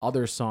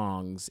other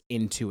songs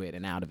into it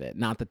and out of it,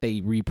 not that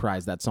they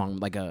reprised that song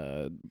like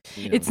a.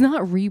 It's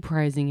not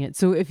reprising it.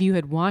 So if you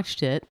had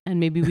watched it, and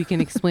maybe we can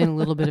explain a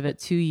little bit of it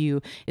to you,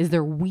 is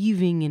they're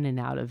weaving in and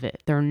out of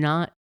it. They're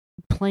not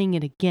playing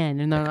it again,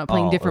 and they're Like not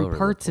playing all different over the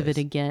parts of it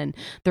place. again.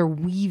 They're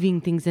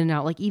weaving things in and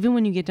out. Like even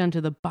when you get down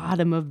to the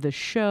bottom of the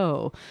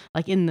show,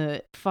 like in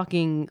the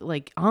fucking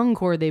like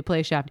encore, they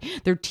play Shaft.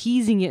 They're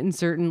teasing it in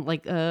certain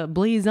like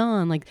Blaze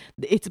On. Like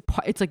it's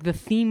like the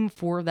theme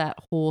for that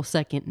whole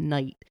second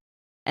night.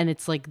 And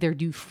it's like they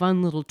do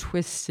fun little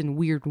twists and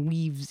weird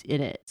weaves in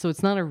it. So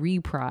it's not a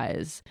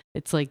reprise.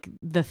 It's like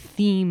the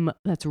theme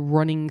that's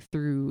running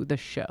through the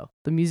show,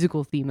 the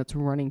musical theme that's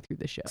running through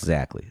the show.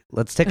 Exactly.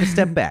 Let's take a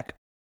step back.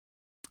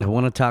 I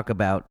want to talk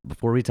about,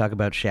 before we talk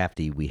about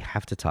Shafty, we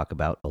have to talk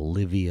about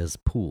Olivia's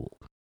Pool.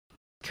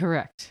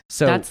 Correct.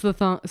 So That's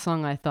the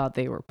song I thought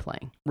they were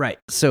playing. right.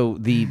 So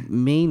the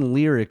main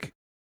lyric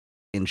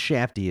in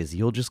Shafty is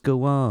 "You'll just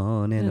go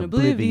on, an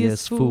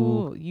oblivious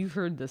fool." You've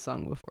heard the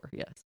song before,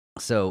 yes.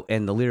 So,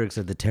 and the lyrics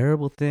are, "The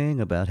terrible thing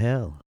about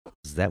hell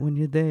is that when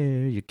you're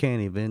there, you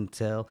can't even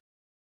tell."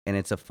 And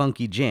it's a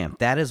funky jam.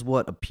 That is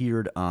what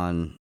appeared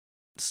on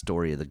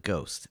Story of the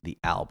Ghost, the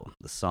album,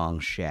 the song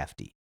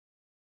Shafty.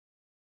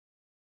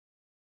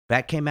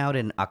 That came out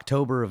in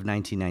October of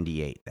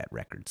 1998, that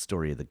record,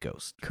 Story of the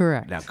Ghost.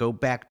 Correct. Now go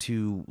back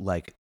to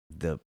like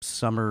the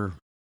summer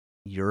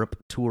Europe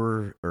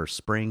tour or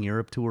spring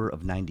Europe tour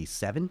of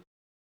 97.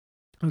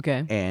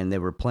 Okay. And they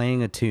were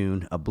playing a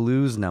tune, a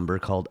blues number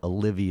called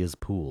Olivia's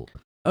Pool.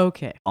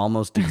 Okay.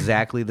 Almost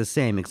exactly the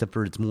same, except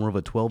for it's more of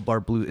a 12-bar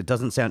blues. It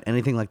doesn't sound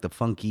anything like the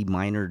funky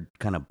minor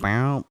kind of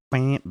bam,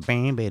 bam,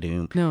 bam,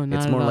 ba-doom. No, not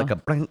It's at more all.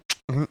 like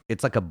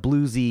it's like a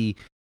bluesy,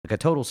 like a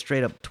total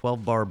straight up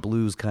 12-bar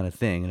blues kind of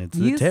thing. And it's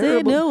You the say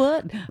terrible. know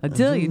what? I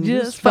tell you just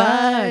Just fine.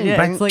 fine. Yeah,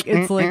 Bang, it's like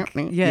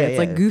it's yeah.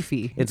 like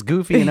goofy. It's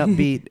goofy and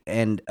upbeat,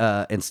 and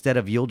instead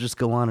of "You'll just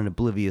go on an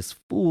oblivious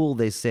fool,"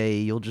 they say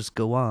 "You'll just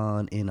go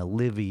on in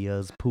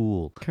Olivia's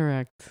pool."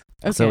 Correct.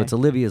 Okay. So it's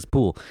Olivia's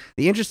Pool.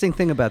 The interesting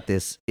thing about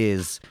this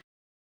is,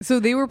 So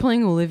they were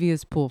playing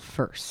Olivia's Pool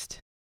first.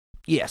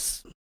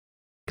 yes,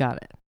 Got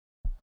it.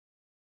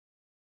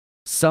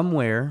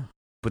 somewhere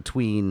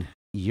between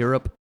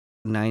Europe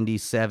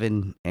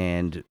 97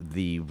 and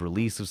the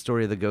release of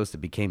Story of the Ghost, it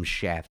became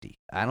Shafty.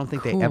 I don't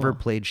think they ever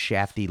Cool. played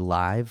Shafty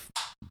live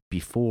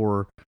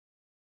before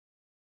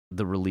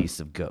the release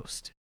of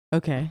Ghost.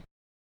 Okay.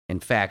 In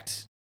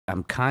fact,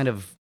 I'm kind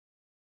of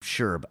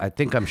sure. I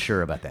think I'm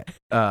sure about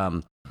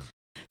that.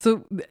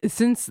 So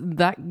since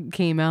that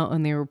came out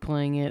and they were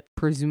playing it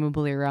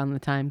presumably around the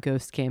time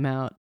Ghost came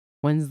out,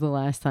 when's the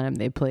last time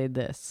they played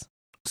this?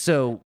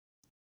 So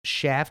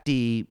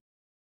Shafty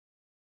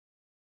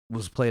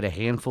was played a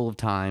handful of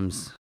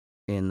times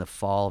in the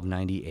fall of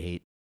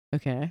 98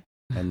 Okay.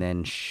 and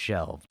then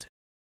shelved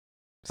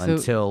So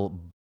until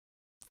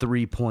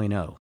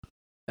 3.0.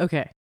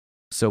 okay.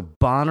 So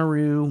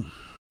Bonnaroo,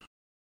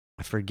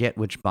 I forget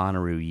which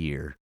Bonnaroo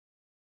year.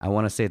 I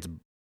want to say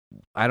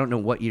I don't know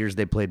what years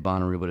they played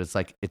Bonnaroo, but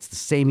it's the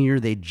same year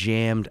they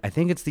jammed. I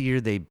think it's the year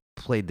they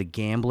played The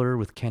Gambler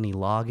with Kenny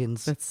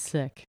Loggins. That's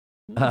sick.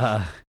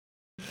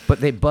 But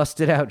they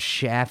busted out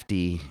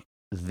Shafty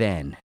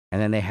then,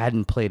 and then they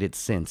hadn't played it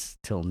since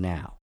till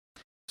now.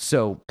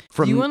 So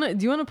from do you want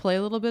to play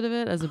a little bit of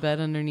it as a bed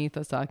underneath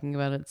us talking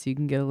about it so you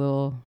can get a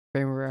little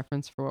frame of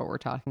reference for what we're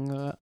talking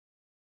about?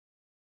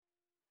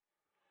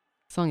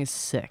 The song is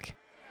sick.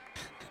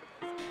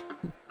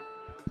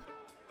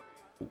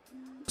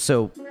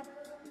 So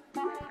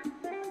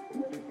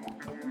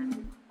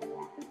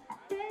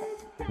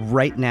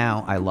right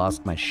now, I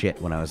lost my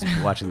shit when I was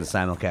watching the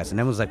simulcast, and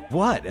I was like,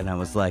 "What?" And I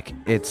was like,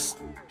 "It's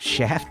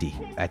Shafty.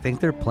 I think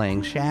they're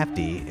playing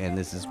Shafty, and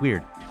this is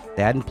weird.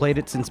 They hadn't played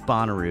it since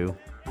Bonnaroo."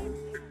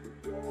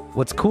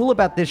 What's cool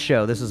about this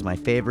show? This is my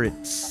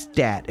favorite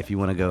stat. If you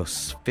want to go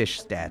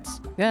fish stats,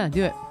 Yeah,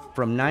 do it.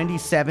 from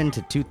 97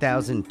 to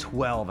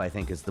 2012, I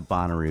think is the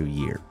Bonnaroo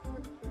year.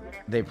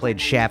 They played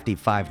Shafty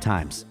 5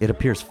 times. It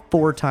appears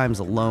 4 times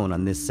alone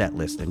on this set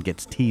list and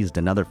gets teased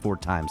another 4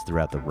 times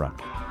throughout the run.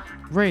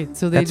 Right.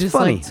 So they That's just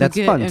funny. like took That's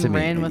it fun and to me.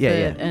 ran with Yeah,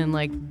 it yeah. and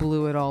like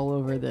blew it all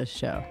over this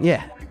show.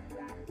 Yeah.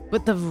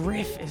 But the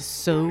riff is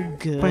so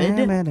good.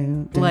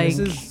 Like This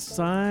is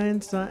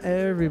sign.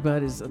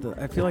 Everybody's. I feel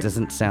It like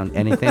doesn't sound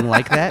anything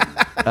like that.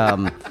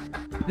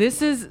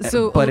 this is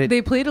so. But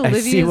They played I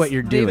Olivia's. see what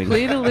you're They doing.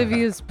 played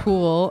Olivia's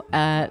Pool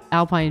at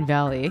Alpine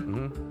Valley,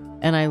 Mm-hmm.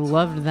 and I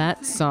loved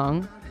that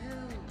song.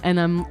 And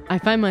I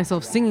find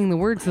myself singing the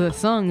words to the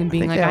song and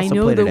being think like, they I also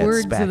know played the it at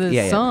words SPAC. to this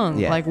Yeah, yeah, song.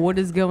 yeah. Like, what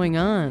is going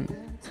on?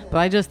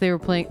 But thought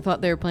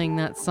they were playing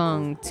that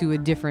song to a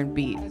different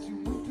beat.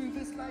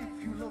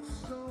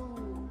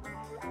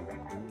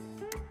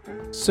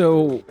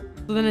 so.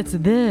 So then it's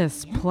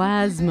this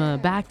plasma,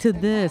 back to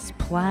this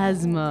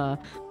plasma,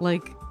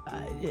 like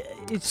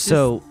it's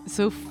So- just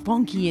so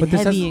funky and But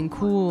this heavy has- and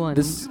cool and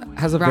This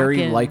has a very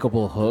rockin'.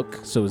 likable hook.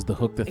 So is the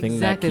hook the thing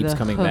Exactly, that keeps the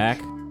coming hook. back?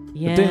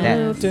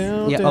 Yeah.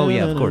 Yeah, oh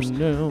yeah, of course.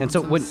 And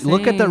so when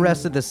look at the insane.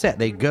 rest of the set.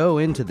 They go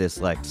into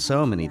this like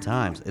so many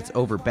times. It's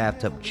over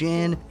bathtub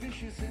gin.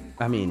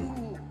 I mean,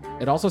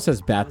 It also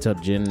says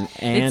bathtub gin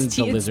and It's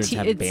the te- lizards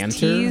have it's banter.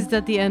 teased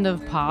at the end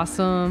of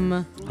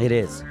Possum. it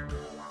is.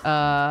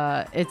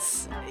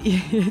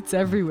 It's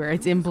everywhere.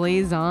 It's in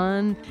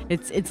Blazon.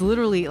 It's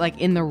literally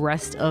like in the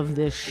rest of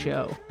this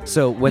show.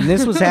 So when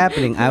this was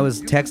happening, I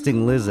was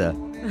texting Liza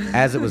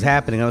as it was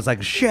happening. I was like,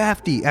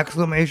 Shafty!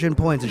 Exclamation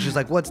points. And she's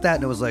like, what's that?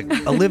 And it was like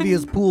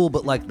Olivia's Pool,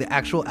 but like the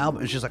actual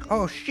album. And she's like,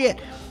 oh shit.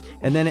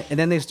 And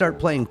then they start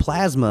playing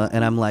Plasma,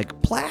 and I'm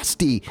like,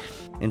 Plasty.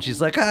 And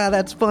she's like,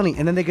 that's funny.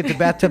 And then they get to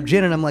Bathtub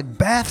Gin, and I'm like,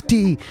 Bath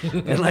Tea.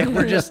 And like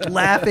we're just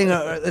laughing.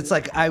 It's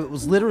like I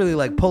was literally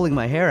like pulling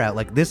my hair out.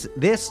 Like this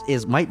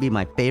might be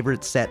my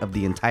favorite set of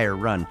the entire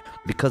run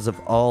because of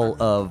all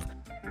of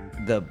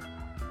the,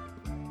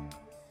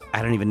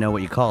 I don't even know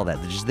what you call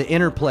that. Just the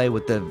interplay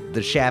with the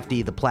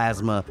Shafty, the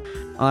Plasma,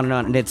 on.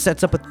 And it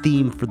sets up a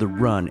theme for the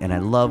run. And I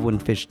love when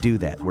Fish do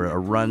that, where a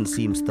run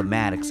seems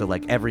thematic. So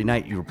like every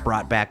night you're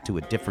brought back to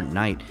a different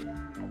night,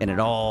 and it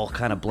all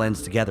kind of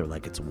blends together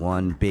like it's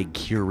one big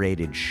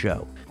curated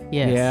show.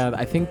 Yes. Yeah,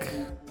 I think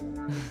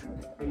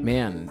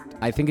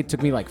it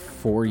took me like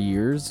 4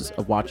 years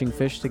of watching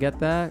Fish to get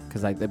that,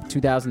 because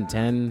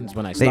 2010 is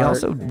when I They started.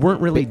 also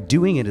weren't really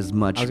doing it as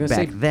much I was gonna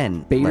back say,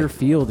 then. Bader Like,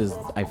 Field is,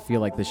 I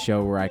feel like, the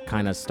show where I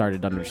kind of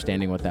started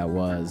understanding what that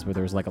was, where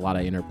there was like a lot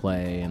of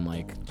interplay and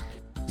like.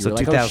 you so were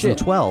like, oh, shit.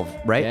 2012,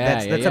 right?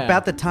 Yeah, That's yeah.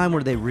 about the time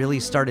where they really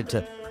started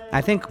to.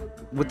 I think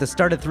with the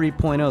start of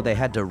 3.0, they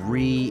had to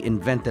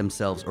reinvent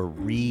themselves or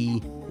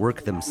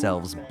rework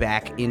themselves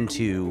back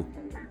into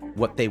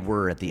what they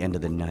were at the end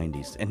of the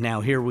 90s. And now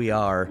here we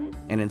are,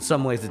 and in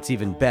some ways it's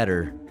even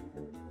better.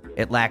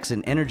 It lacks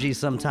in energy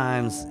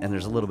sometimes, and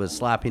there's a little bit of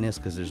sloppiness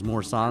because there's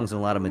more songs and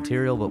a lot of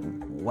material, but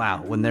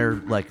wow, when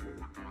they're like,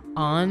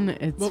 On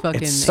it's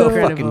fucking it's so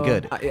incredible. fucking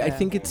good. I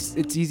think it's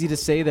easy to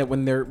say that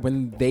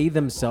when they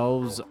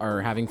themselves are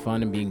having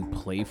fun and being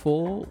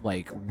playful,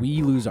 like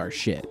we lose our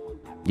shit.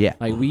 yeah.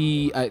 Like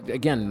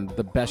again,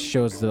 the best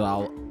shows that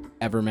I'll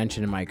ever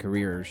mentioned in my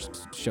career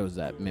shows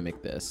that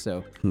mimic this.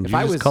 So Did if you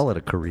I just was call it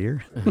a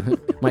career?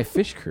 my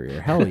fish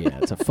career, hell yeah,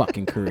 it's a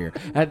fucking career.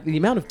 At the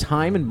amount of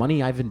time and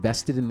money I've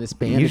invested in this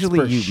band, Usually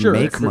it's for you sure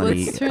make it's the-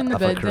 money. Let's turn the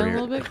of a bed down a career.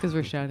 little bit because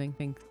we're shouting.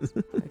 Thanks.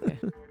 Okay.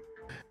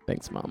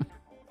 Thanks, Mom.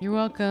 You're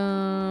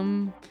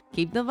welcome.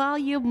 Keep the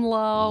volume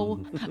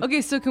low.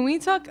 Okay, so can we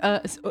talk?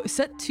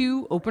 Set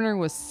 2 opener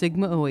was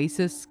Sigma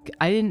Oasis.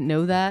 I didn't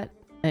know that.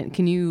 And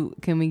can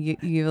we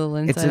give a little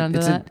insight onto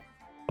it's that?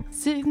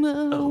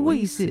 Sigma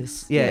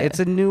Oasis. Yeah, it's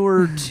a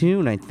newer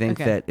tune. I think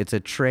Okay. that it's a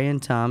Trey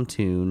and Tom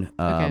tune.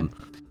 Okay.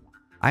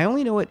 I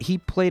only know it. He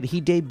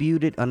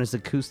debuted it on his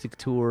acoustic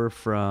tour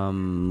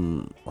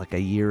from like a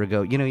year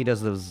ago. You know, he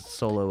does those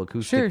solo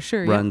acoustic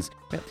Sure, runs.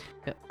 Yep,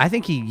 yep. I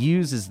think he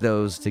uses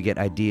those to get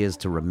ideas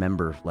to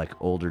remember like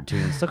older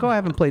tunes. It's like, oh, I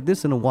haven't played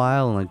this in a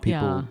while, and like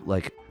people Yeah.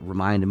 like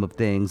remind him of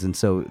things, and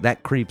so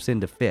that creeps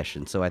into Fish.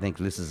 And so I think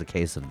this is a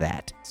case of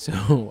that.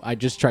 So I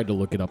just tried to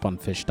look it up on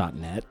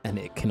fish.net, and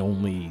it can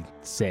only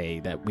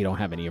say that we don't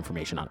have any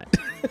information on it.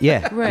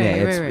 Yeah, Right,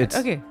 yeah, right. It's,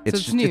 Okay, so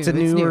it's just- new, It's a it's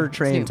new, newer it's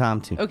Trey new. and Tom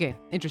tune. Okay,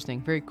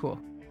 interesting. Very cool.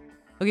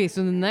 Okay,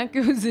 so then that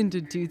goes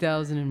into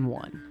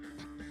 2001.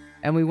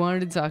 And we wanted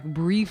to talk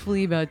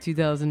briefly about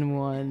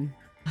 2001.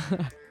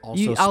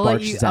 Also, I'll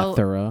let Sparks you-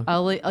 Zathura.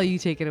 I'll let you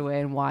take it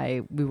away and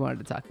why we wanted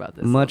to talk about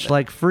this. a Much little bit.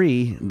 like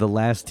Free, the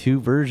last 2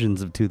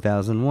 versions of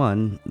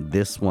 2001,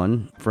 this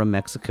one from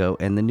Mexico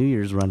and the New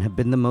Year's run have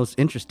been the most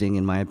interesting,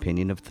 in my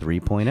opinion, of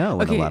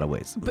 3.0 in a lot of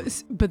ways.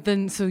 But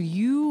then so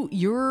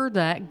you're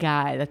that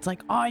guy that's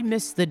like, oh, I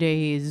miss the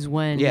days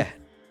when Yeah,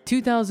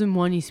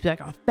 2001 used to be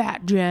like a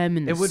fat gem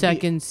in the It would be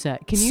second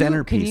set. Can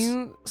centerpiece.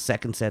 you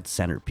Second set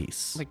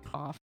centerpiece. like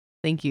off?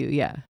 Thank you.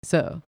 Yeah.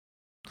 So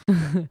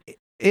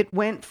It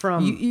went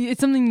from it's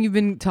something you've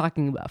been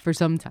talking about for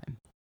some time.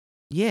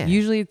 yeah.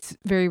 Usually it's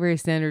very, very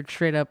standard,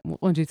 straight up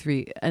 1, 2,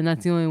 3, and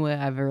that's the only way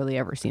I've really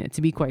ever seen it.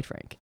 To be quite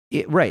frank.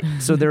 Right.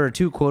 So there are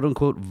 2 quote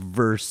unquote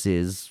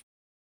verses,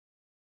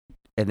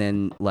 and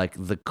then like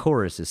the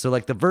choruses. So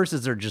like the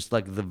verses are just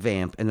like the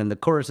vamp, and then the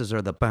choruses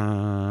are the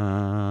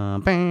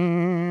bam,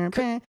 bam,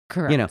 bam.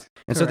 Correct. You know,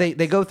 and so they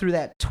Correct. go through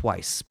that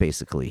twice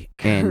basically.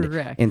 And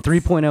Correct. in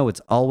 3.0,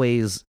 it's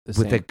always, The with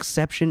the same.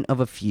 exception of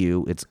a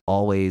few, it's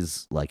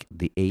always like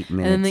the 8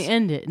 minutes. And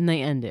then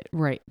they end it.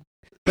 Right.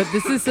 But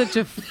this is such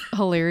a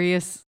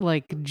hilarious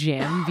like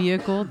jam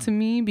vehicle to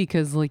me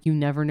because like you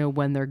never know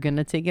when they're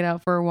gonna take it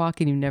out for a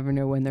walk and you never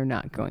know when they're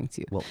not going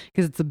to. Well-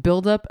 Because it's a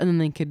build up and then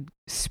they could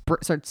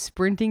start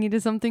sprinting into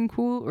something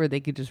cool or they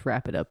could just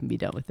wrap it up and be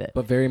done with it.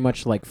 But very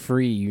much like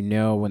Free, you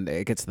know, when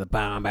it gets to the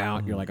bound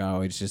out, you're like,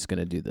 oh, it's just going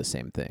to do the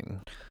same thing.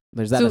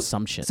 There's that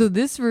assumption. So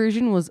this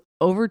version was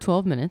over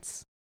 12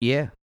 minutes,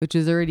 Yeah. which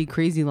is already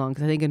crazy long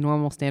because I think a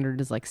normal standard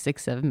is like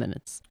 6-7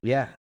 minutes.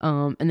 Yeah.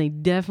 And they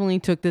definitely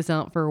took this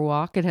out for a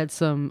walk. It had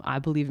some, I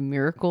believe,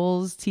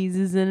 Miracles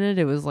teases in it.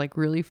 It was like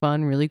really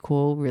fun, really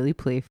cool, really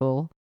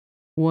playful.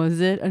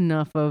 Was it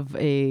enough of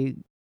a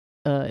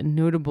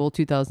notable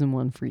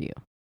 2001 for you?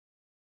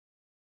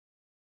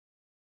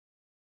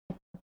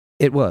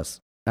 It was.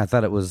 I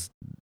thought it was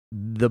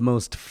the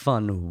most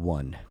fun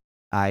one.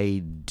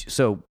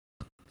 So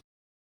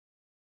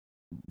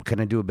can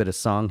I do a bit of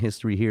song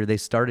history here? They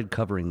started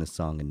covering the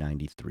song in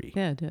 93.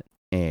 Yeah, I did.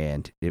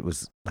 And it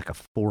was like a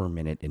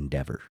 4-minute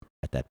endeavor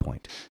at that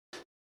point.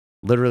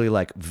 Literally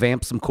like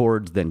vamp some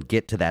chords, then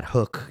get to that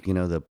hook, you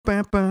know, the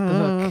The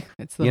hook.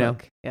 It's the you know?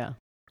 hook. Yeah.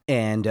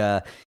 And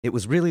it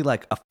was really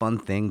like a fun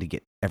thing to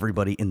get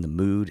everybody in the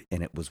mood.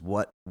 And it was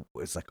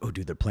like, oh,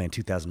 dude, they're playing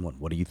 2001.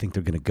 What do you think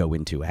they're going to go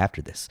into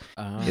after this?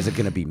 Is it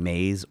going to be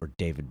Maze or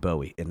David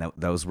Bowie? And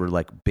those were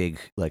like big,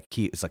 like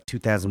key. It's like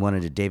 2001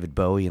 into David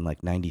Bowie in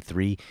like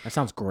 93. That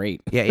sounds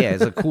great. Yeah,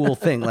 it's a cool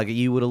thing. Like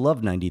you would have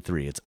loved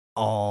 93. It's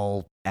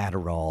all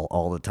Adderall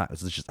all the time.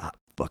 It's just hot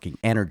fucking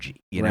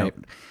energy, you know?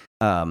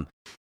 Right.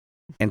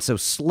 And so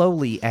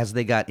slowly, as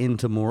they got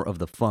into more of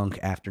the funk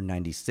after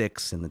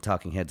 96 and the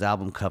Talking Heads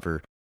album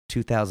cover,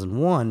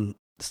 2001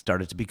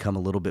 started to become a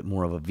little bit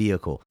more of a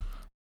vehicle.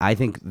 I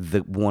think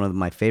one of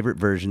my favorite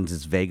versions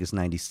is Vegas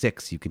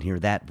 96. You can hear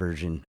that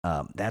version.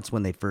 That's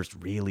when they first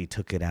really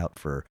took it out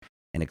for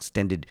an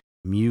extended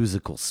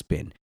musical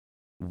spin.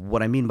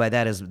 What I mean by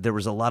that is there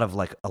was a lot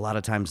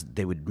of times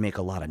they would make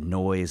a lot of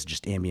noise,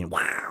 just ambient,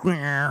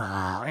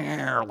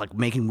 like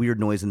making weird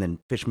noise, and then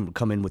Fishman would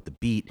come in with the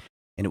beat,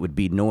 and it would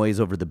be noise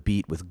over the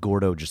beat with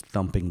Gordo just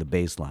thumping the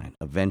bass line.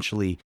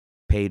 Eventually,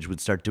 Page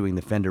would start doing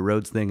the Fender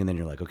Rhodes thing, and then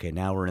you're like, okay,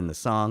 now we're in the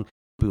song.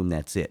 Boom,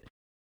 that's it.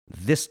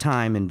 This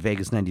time in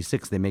Vegas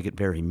 96, they make it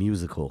very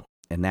musical,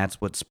 and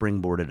that's what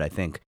springboarded, I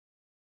think.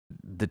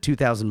 The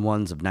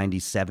 2001s of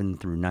 97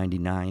 through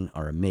 99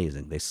 are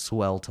amazing. They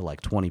swell to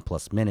like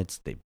 20-plus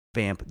minutes. They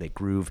vamp, they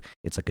groove.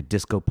 It's like a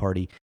disco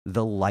party.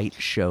 The light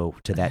show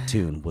to that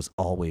tune was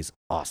always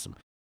awesome.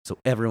 So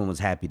everyone was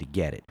happy to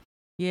get it.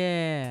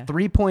 Yeah.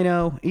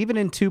 3.0, even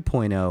in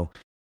 2.0,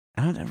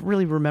 I don't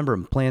really remember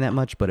them playing that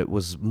much, but it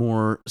was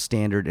more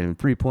standard. And in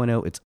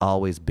 3.0, it's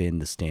always been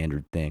the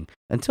standard thing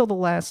until the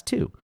last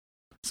 2.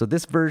 So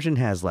this version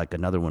has like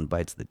Another One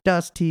Bites the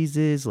Dust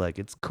teases. Like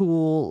it's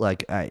cool.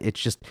 Like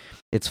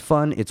it's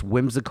fun. It's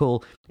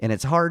whimsical, and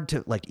it's hard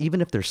to like.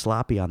 Even if they're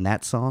sloppy on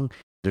that song,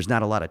 there's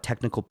not a lot of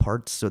technical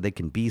parts, so they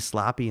can be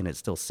sloppy and it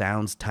still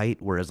sounds tight.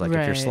 Whereas like if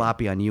you're Right.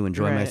 sloppy on You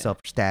Enjoy Right. Myself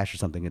or Stash or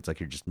something, it's like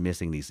you're just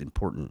missing these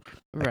important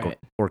like, Right.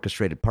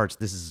 orchestrated parts.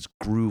 This is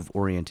groove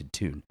oriented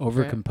tune.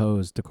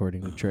 Overcomposed,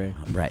 according to Trey.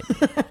 Right.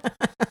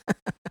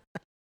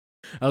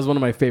 That was one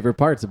of my favorite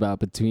parts about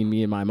Between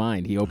Me and My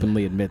Mind. He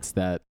openly admits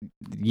that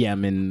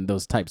Yem and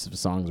those types of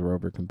songs were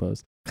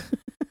overcomposed.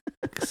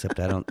 Except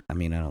I don't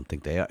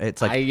think they are.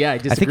 It's like I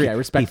disagree. I he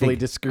respectfully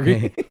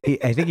disagree.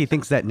 I think he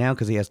thinks that now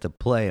because he has to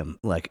play them.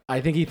 Like,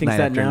 I think he thinks Night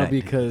that after now night.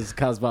 because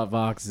Cosbot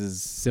Vox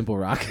is simple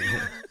rock.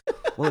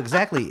 well,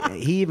 exactly.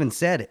 He even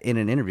said in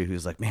an interview, he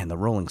was like, "Man, the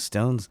Rolling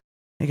Stones,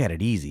 they got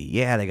it easy.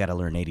 Yeah, they got to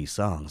learn 80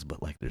 songs,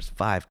 but like, there's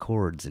 5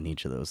 chords in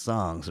each of those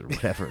songs or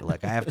whatever.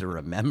 Like, I have to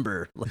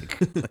remember like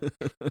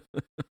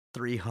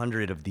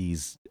 300 of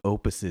these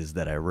opuses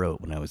that I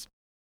wrote when I was,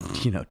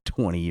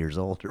 20 years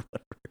old or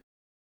whatever."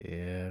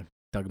 Yeah,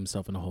 dug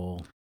himself in a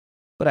hole.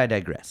 But I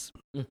digress.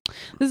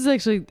 This is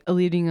actually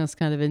leading us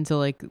kind of into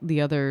like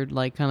the other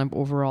like kind of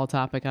overall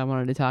topic I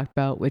wanted to talk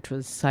about, which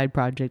was side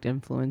project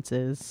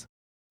influences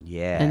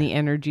Yeah. and the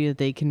energy that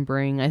they can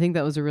bring. I think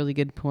that was a really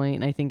good point.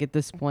 And I think at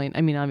this point,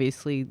 I mean,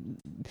 obviously,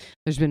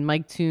 there's been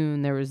Mike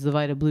Tune, there was the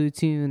Vita Blue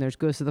tune, there's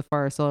Ghost of the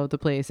Forest all over the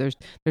place. There's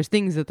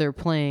things that they're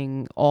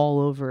playing all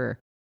over.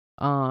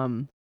 How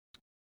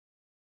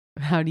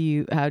do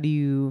you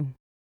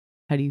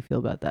feel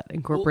about that?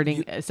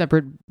 Incorporating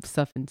separate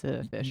stuff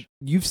into Fish.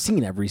 You've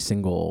seen every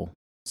single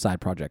side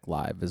project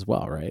live as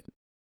well, right?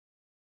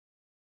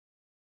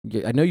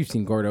 Yeah, I know you've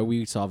seen Gordo.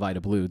 We saw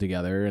Vita Blue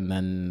together, and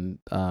then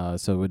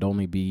so it would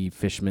only be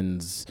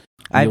Fishman's.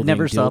 I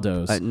never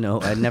dildos.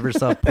 saw. I never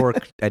saw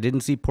Pork. I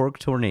didn't see Pork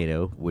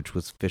Tornado, which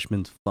was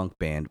Fishman's funk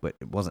band, but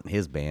it wasn't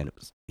his band.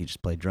 He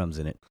just played drums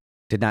in it.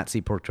 Did not see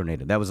Pork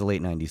Tornado. That was a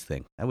late '90s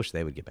thing. I wish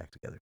they would get back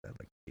together. I'd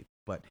like to see it.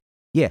 But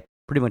yeah,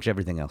 pretty much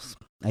everything else.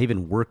 I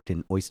even worked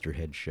an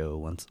Oysterhead show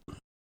once.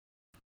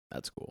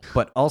 That's cool.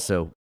 But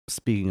also,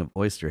 speaking of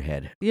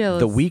Oysterhead, Yeah,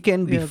 the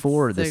weekend let's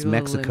before dig this a little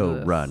Mexico into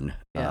this. run,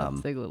 Yeah,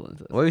 let's dig a little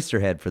into this.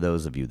 Oysterhead, for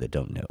those of you that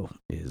don't know,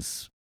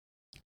 is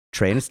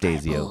Trey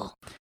Anastasio,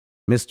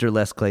 Mr.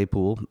 Les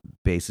Claypool,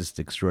 bassist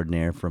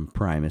extraordinaire from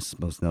Primus,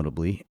 most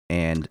notably,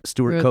 and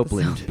Stuart Wrote the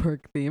Copeland. South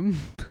Park theme.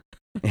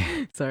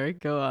 Sorry,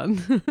 go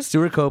on.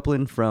 Stuart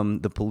Copeland from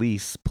The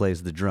Police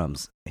plays the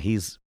drums.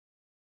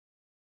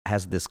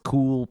 Has this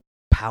cool,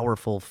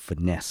 powerful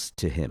finesse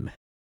to him.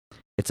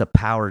 It's a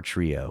power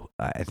trio.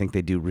 I think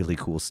they do really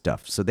cool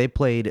stuff. So they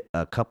played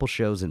a couple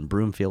shows in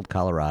Broomfield,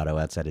 Colorado,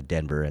 outside of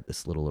Denver at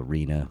this little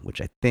arena,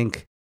 which I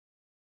don't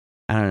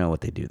know what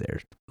they do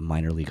there.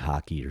 Minor league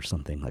hockey or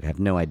something. Like, I have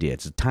no idea.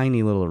 It's a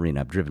tiny little arena.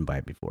 I've driven by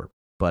it before.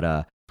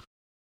 But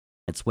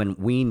it's when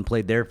Ween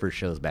played their first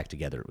shows back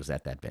together. It was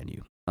at that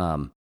venue.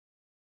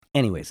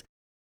 Anyways,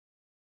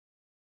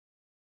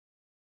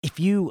 if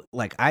you,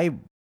 like, I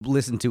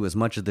listened to as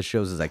much of the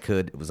shows as I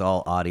could. It was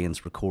all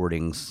audience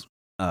recordings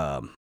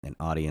and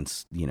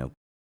audience,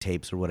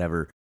 tapes or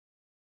whatever.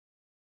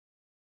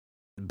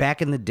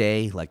 Back in the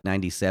day, like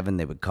 97,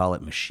 they would call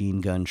it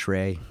Machine Gun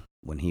Trey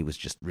when he was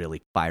just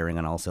really firing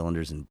on all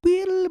cylinders and,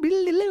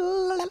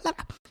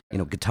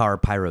 guitar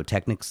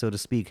pyrotechnics, so to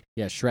speak.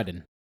 Yeah,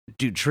 shredding.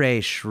 Dude,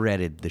 Trey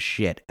shredded the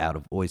shit out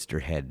of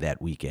Oysterhead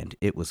that weekend.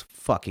 It was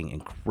fucking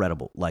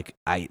incredible.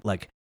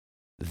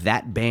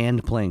 That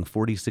band playing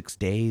 46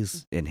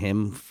 Days and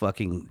him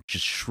fucking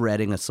just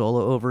shredding a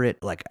solo over it.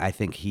 Like, I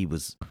think he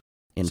was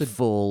in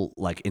full,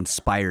 like,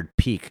 inspired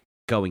peak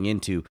going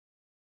into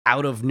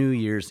out of New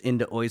Year's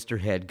into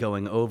Oysterhead,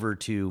 going over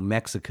to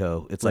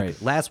Mexico. It's like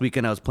last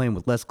weekend I was playing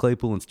with Les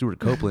Claypool and Stuart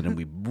Copeland and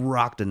we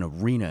rocked an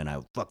arena and I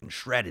fucking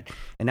shredded.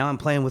 And now I'm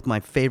playing with my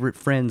favorite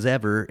friends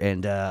ever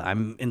and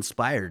I'm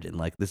inspired and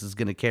like this is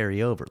going to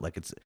carry over. Like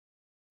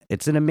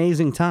it's an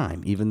amazing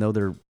time even though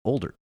they're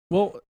older.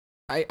 Well,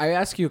 I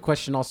ask you a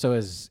question also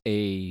as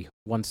a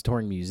once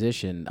touring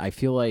musician. I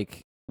feel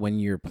like when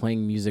you're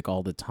playing music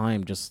all the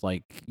time, just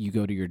like you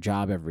go to your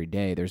job every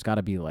day, there's got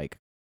to be like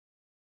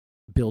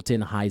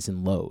built-in highs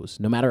and lows.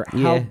 No matter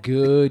how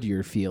good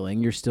you're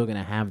feeling, you're still going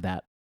to have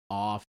that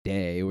off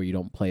day where you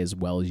don't play as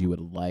well as you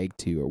would like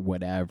to or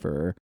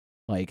whatever.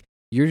 Like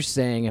you're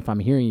saying, if I'm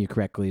hearing you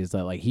correctly, is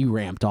that like he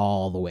ramped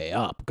all the way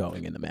up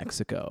going into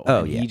Mexico. Oh,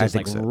 and yeah, he just I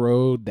think so.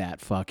 rode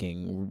that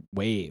fucking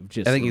wave.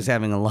 Just I think he's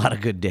having a lot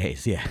of good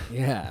days. Yeah.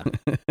 Yeah.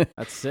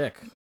 That's sick.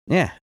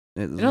 Yeah.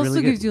 It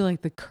also gives you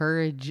like the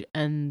courage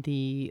and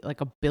the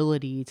like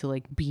ability to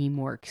like be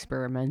more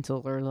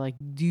experimental or like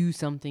do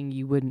something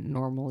you wouldn't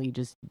normally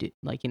just do,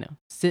 like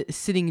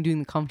sitting and doing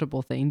the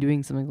comfortable thing,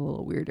 doing something a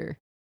little weirder.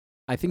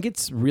 I think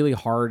it's really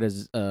hard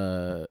as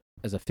a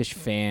Fish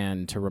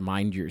fan to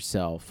remind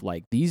yourself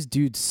like these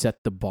dudes set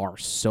the bar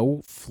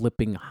so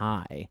flipping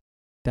high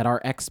that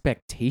our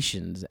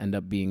expectations end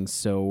up being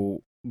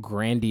so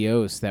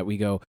grandiose that we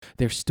go,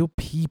 they're still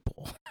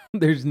people.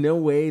 There's no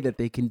way that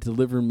they can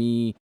deliver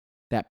me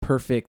that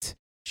perfect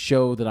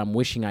show that I'm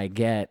wishing I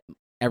get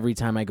every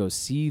time I go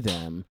see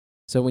them.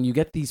 So when you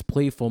get these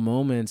playful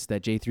moments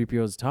that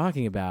J3PO is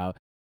talking about,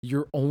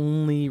 your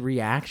only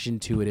reaction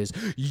to it is,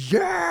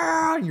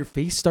 yeah, and your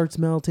face starts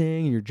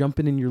melting, and you're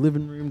jumping in your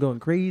living room going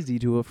crazy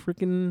to a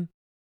freaking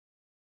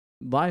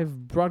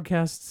live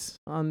broadcasts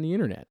on the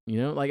internet.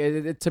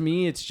 Like to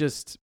me, it's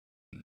just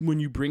when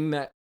you bring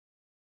that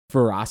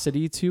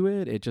ferocity to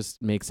it, it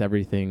just makes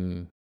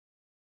everything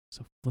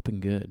so flipping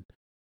good.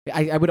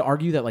 I would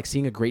argue that like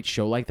seeing a great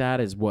show like that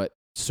is what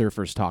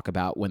surfers talk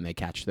about when they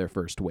catch their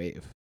first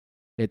wave.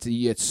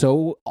 It's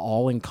so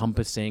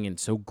all-encompassing and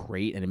so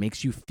great, and it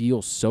makes you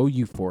feel so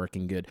euphoric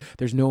and good.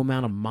 There's no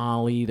amount of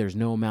Molly, there's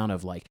no amount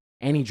of like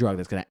any drug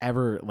that's going to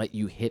ever let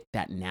you hit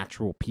that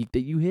natural peak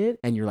that you hit,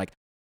 and you're like,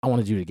 I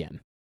want to do it again.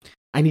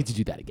 I need to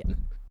do that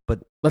again. But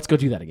let's go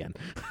do that again.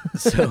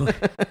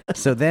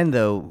 So then,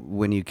 though,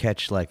 when you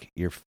catch like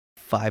your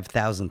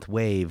 5,000th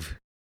wave,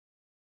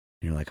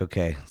 you're like,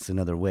 okay, it's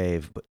another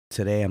wave, but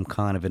today I'm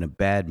kind of in a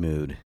bad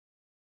mood.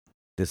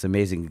 This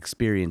amazing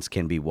experience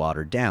can be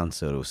watered down,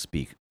 so to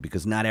speak,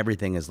 because not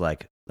everything is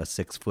like a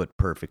 6-foot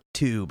perfect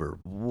tube or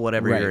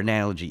whatever your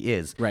analogy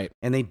is. Right.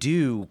 And they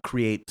do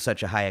create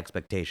such a high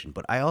expectation.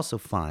 But I also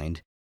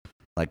find,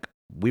 like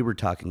we were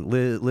talking,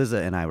 Liza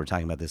and I were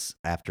talking about this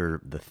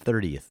after the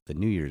 30th, the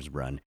New Year's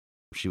run.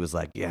 She was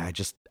like, yeah,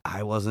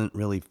 I wasn't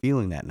really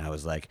feeling that. And I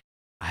was like,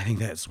 I think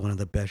that's one of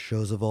the best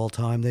shows of all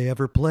time they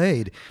ever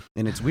played.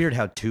 And it's weird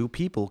how two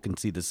people can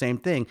see the same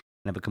thing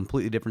and have a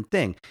completely different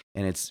thing.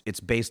 And it's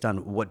based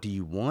on what do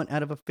you want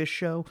out of a Phish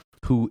show?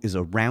 Who is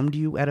around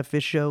you at a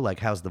Phish show?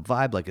 Like, how's the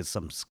vibe? Like, is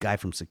some guy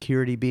from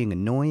security being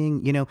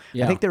annoying? Yeah.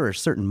 I think there are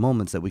certain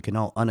moments that we can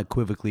all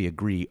unequivocally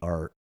agree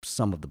are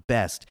some of the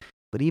best.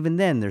 But even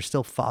then, there's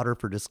still fodder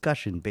for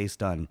discussion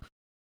based on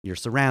your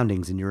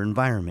surroundings and your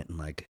environment. And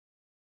like,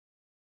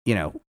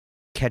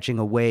 catching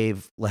a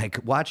wave, like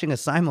watching a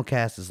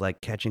simulcast is like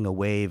catching a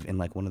wave in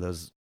like one of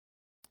those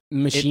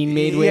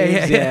machine-made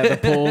waves, the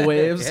pole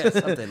waves. Yeah,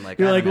 something like.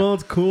 You're like, well,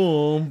 it's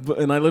cool,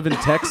 and I live in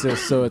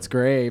Texas, so it's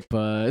great,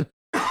 but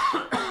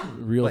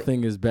real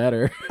thing is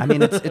better. I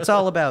mean, it's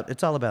all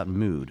about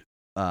mood.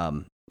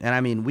 And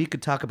I mean, we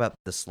could talk about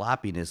the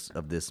sloppiness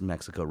of this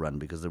Mexico run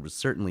because there was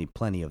certainly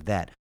plenty of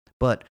that,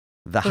 but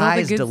the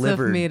highs the good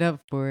delivered stuff made up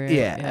for it.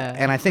 Yeah,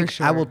 and I think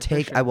sure,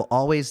 I will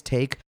always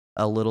take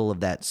a little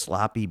of that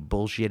sloppy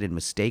bullshit and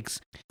mistakes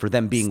for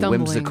them being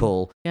Stumbling.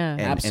 whimsical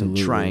and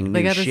trying new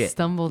they gotta shit.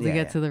 stumble to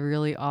get to the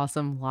really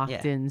awesome,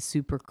 locked in,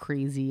 super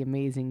crazy,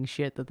 amazing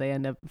shit that they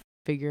end up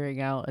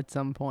figuring out at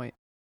some point.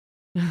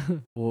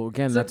 Well,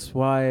 again, that's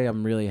why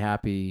I'm really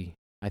happy.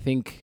 I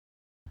think,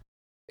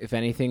 if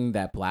anything,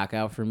 that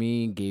blackout for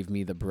me gave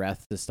me the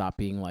breath to stop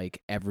being like,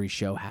 every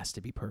show has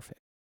to be perfect.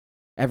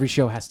 Every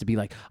show has to be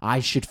like,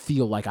 I should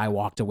feel like I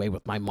walked away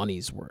with my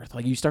money's worth.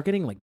 Like, you start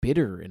getting like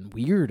bitter and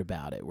weird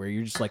about it, where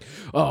you're just like,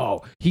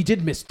 oh, he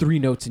did miss 3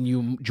 notes and you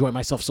enjoy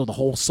myself, so the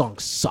whole song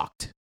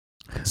sucked.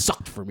 It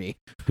sucked for me.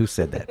 Who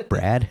said that?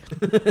 Brad?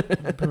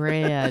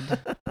 Brad.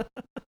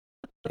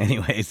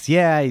 Anyways,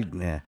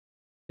 yeah.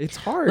 It's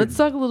hard. Let's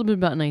talk a little bit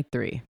about night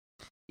 3.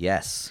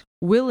 Yes.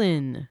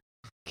 Willin,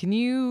 can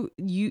you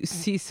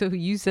see? So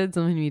you said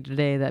something to me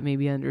today that made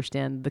me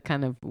understand the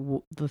kind of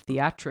the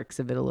theatrics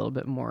of it a little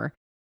bit more.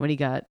 When he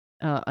got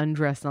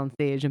undressed on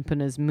stage and put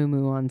his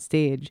muumuu on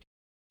stage,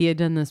 he had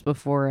done this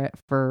before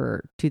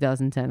for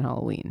 2010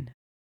 Halloween.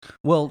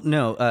 Well,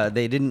 no,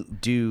 they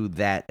didn't do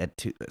that at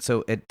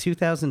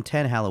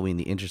 2010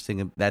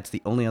 Halloween. That's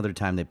the only other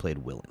time they played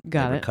Willin.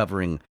 Got they it. were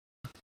covering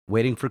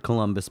 "Waiting for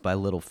Columbus" by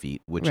Little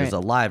Feat, which is a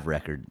live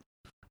record,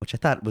 which I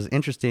thought was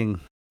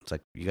interesting. It's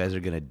like, you guys are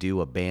going to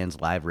do a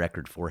band's live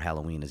record for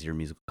Halloween as your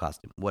musical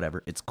costume.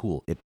 Whatever. It's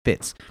cool. It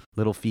fits.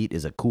 Little Feat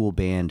is a cool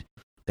band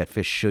that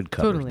Phish should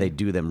cover. Totally. They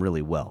do them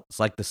really well. It's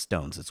like the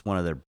Stones. It's one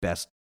of their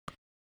best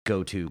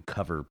go-to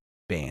cover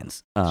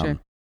bands. Sure.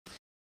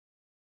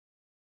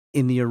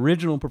 In the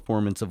original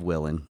performance of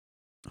Willin,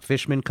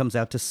 Fishman comes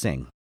out to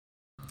sing.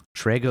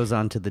 Trey goes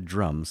on to the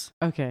drums.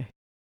 Okay.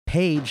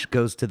 Page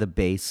goes to the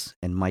bass,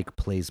 and Mike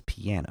plays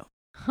piano.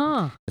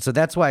 Huh. So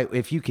that's why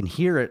if you can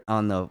hear it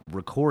on the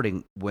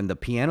recording, when the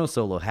piano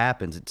solo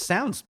happens, it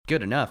sounds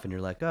good enough. And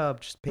you're like, oh,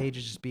 Page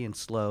is just being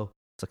slow.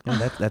 It's like,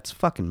 no, that's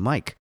fucking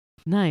Mike.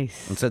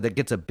 Nice. And so that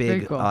gets a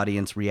big cool.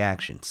 audience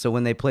reaction. So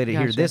when they played it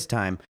here this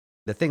time,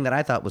 the thing that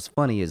I thought was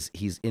funny is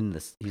he's in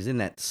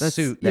that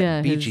suit,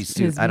 that beachy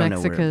suit. His I don't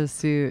Mexico know where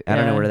suit. I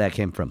don't know where that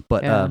came from,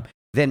 but Yeah.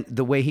 then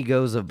the way he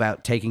goes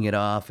about taking it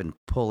off and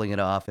pulling it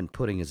off and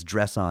putting his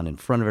dress on in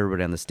front of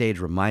everybody on the stage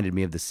reminded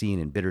me of the scene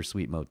in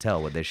Bittersweet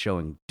Motel where they're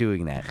showing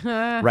doing that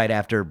right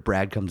after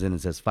Brad comes in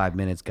and says 5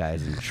 minutes,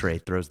 guys, and Trey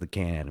throws the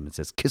can at him and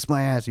says, "Kiss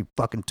my ass, you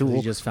fucking tool."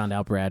 He just found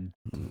out Brad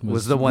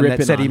was the one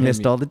that said he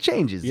missed all all the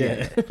changes.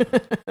 Yeah.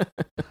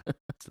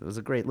 So it was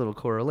a great little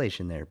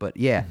correlation there, but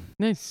yeah.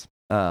 Nice.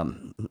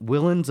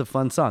 Willin's a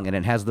fun song, and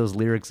it has those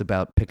lyrics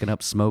about picking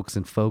up smokes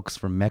and folks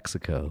from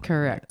Mexico.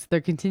 Correct.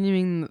 They're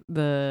continuing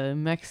the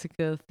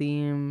Mexico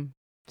theme,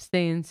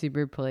 staying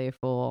super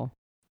playful.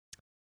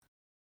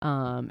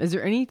 Is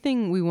there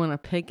anything we want to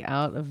pick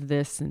out of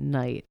this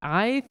night?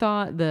 I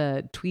thought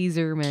the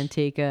tweezer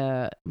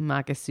manteca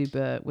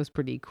makasupa was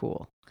pretty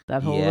cool.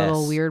 That whole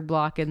little weird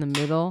block in the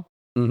middle.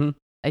 Mm-hmm.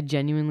 I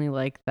genuinely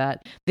like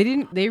that. They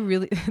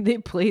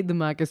played the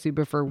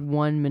makasupa for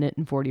 1 minute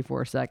and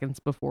 44 seconds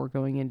before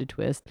going into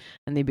twist,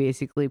 and they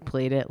basically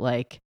played it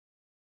like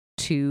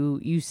to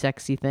You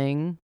Sexy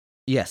Thing.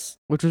 Yes.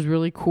 Which was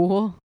really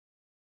cool.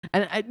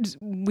 And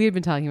we had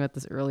been talking about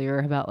this earlier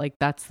about like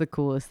that's the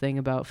coolest thing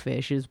about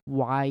Fish is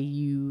why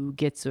you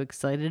get so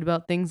excited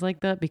about things like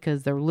that,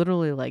 because they're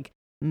literally like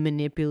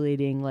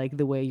manipulating like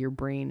the way your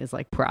brain is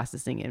like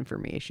processing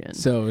information.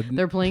 So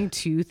they're playing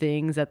two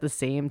things at the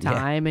same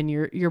time, and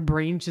your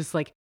brain's just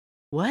like,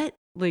 what?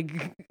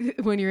 Like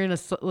when you're in a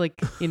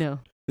like, you know.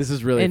 This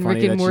is really and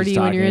funny Rick and Morty,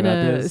 when you're in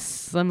a this.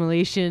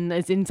 simulation,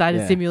 it's inside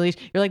a simulation.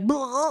 You're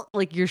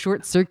like you're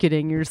short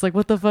circuiting. You're just like,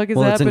 what the fuck is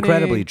happening? Well, it's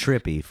incredibly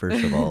trippy,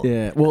 first of all.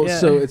 Yeah. Well,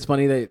 so it's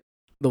funny that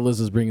the Liz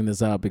is bringing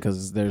this up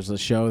because there's a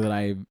show that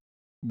I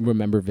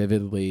remember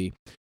vividly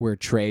where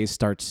Trey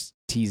starts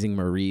teasing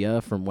Maria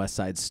from West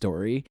Side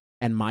Story,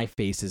 and my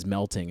face is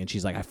melting, and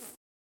she's like, I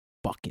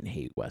fucking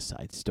hate West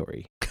Side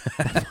Story.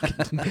 That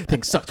fucking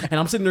thing sucks. And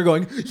I'm sitting there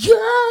going,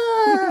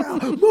 yeah,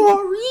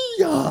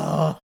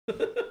 Maria.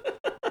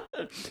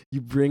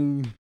 You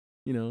bring,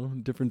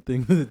 different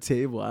things to the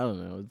table. I don't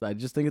know. I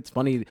just think it's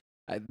funny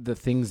the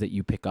things that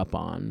you pick up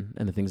on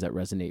and the things that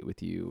resonate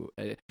with you.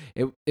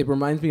 It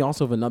reminds me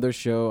also of another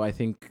show I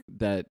think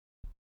that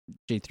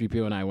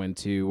J3PO and I went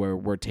to where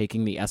we're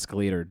taking the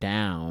escalator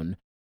down,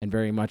 and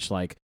very much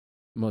like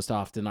most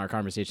often our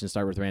conversations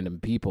start with random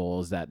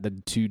people, is that the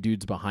two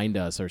dudes behind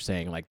us are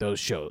saying like that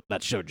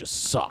show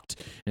just sucked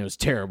and it was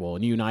terrible,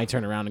 and you and I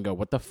turn around and go,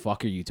 what the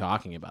fuck are you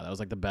talking about? That was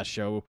like the best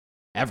show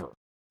ever.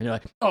 And you're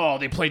like, oh,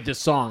 they played this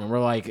song, and we're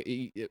like,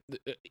 it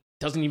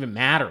doesn't even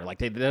matter. Like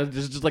this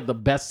is just like the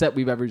best set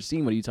we've ever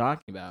seen. What are you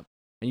talking about?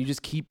 And you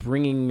just keep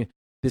bringing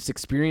this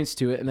experience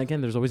to it, and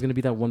again, there's always going to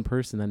be that one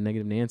person, that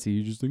negative Nancy.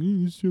 You're just like,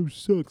 this show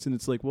sucks, and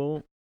it's like,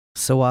 well,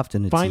 so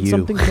often it's find you.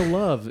 something to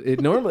love.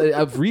 It normally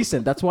of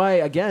recent. That's why,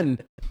 again,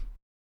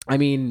 I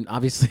mean,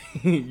 obviously,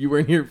 you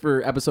weren't here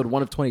for episode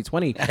 1 of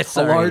 2020.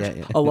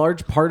 A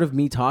large part of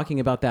me talking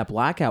about that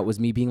blackout was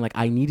me being like,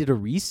 I needed a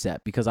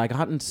reset because I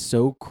gotten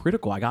so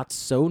critical. I got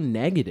so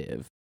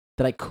negative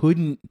that I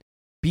couldn't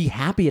be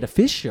happy at a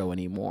Fish show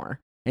anymore.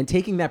 And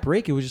taking that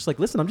break, it was just like,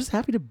 listen, I'm just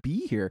happy to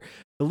be here.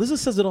 Alyssa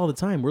says it all the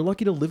time. We're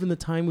lucky to live in the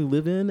time we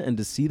live in and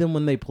to see them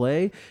when they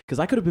play, because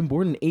I could have been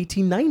born in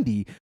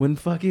 1890 when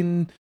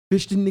fucking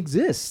Fish didn't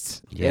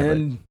exist. Yeah,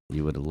 and but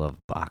you would have loved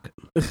Bach.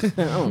 I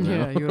don't know.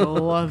 Yeah, you would have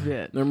loved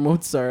it. Or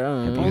Mozart. I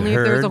don't know. Only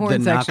if there's a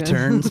horn the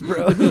section. Nocturnes,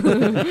 bro.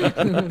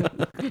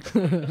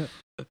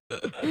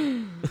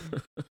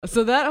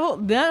 So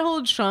that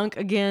whole chunk,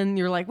 again,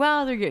 you're like,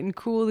 wow, they're getting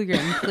cool, they're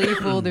getting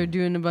playful, they're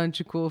doing a bunch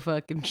of cool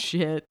fucking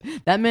shit.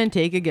 That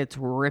manteca gets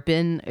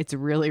ripping. It's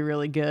really,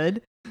 really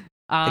good.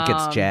 It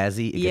gets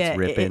jazzy. It gets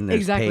ripping.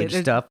 There's page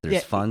stuff.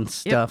 There's fun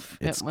stuff.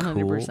 It's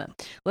 100%. Cool.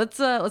 Let's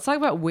talk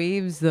about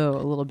waves though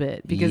a little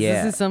bit, because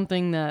this is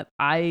something that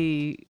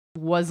I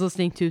was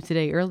listening to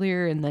today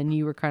earlier, and then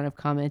you were kind of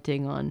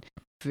commenting on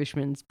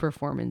Fishman's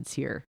performance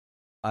here.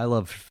 I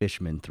love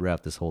Fishman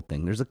throughout this whole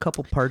thing. There's a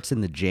couple parts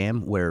in the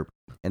jam where,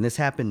 and this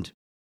happened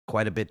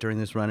quite a bit during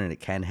this run, and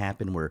it can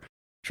happen where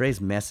Trey's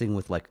messing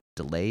with like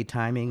delay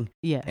timing,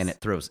 and it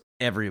throws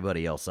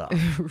everybody else off.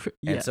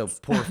 And so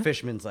poor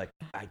Fishman's like,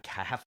 I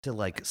have to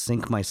like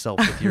sync myself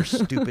with your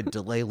stupid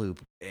delay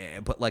loop,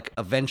 but like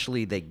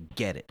eventually they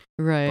get it,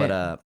 right?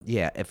 But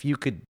if you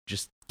could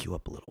just cue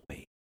up a little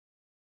wave,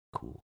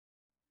 cool.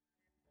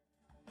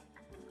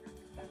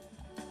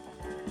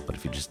 But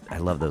if you just, I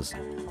love those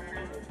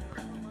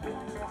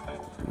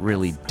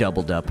really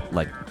doubled up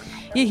like.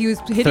 Yeah, he was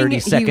hitting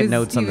 30-second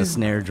notes on the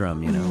snare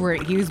drum,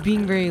 Right, he was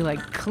being very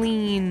like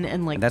clean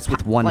and like. And that's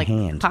with one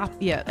hand. Pop,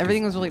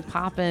 everything was really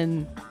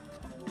popping.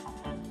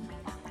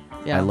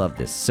 Yeah, I love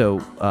this.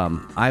 So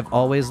I've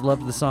always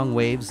loved the song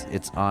Waves.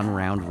 It's on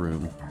Round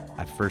Room.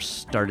 I first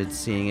started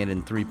seeing it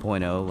in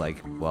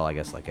 3.0, I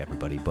guess like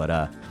everybody. But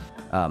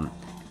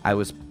I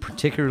was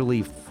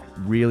particularly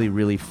really,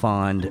 really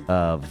fond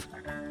of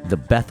the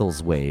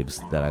Bethel's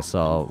Waves that I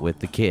saw with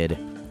the kid.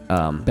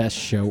 Best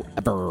show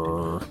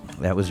ever.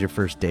 That was your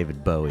first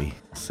David Bowie,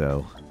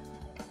 so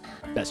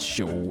best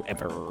show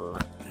ever.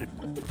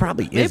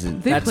 Probably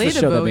isn't. They That's played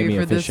the show a that Bowie made me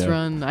for a Fish this show.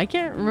 run. I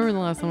can't remember the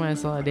last time I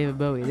saw a David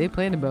Bowie. They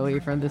played a Bowie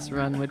for this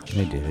run, which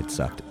they did. It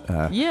sucked. But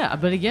I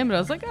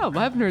was like, oh,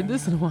 I haven't heard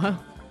this in a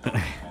while.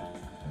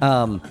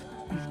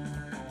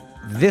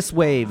 This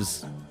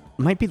Waves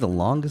might be the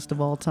longest of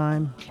all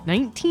time.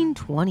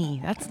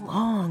 1920. That's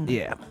long.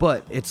 Yeah,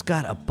 but it's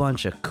got a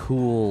bunch of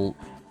cool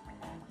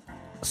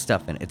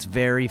stuff in it. It's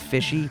very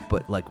fishy,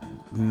 but like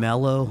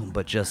mellow,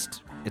 but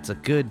just it's a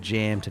good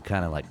jam to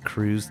kind of like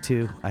cruise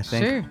to, I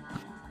think. Sure.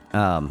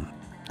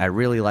 I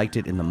really liked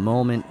it in the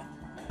moment.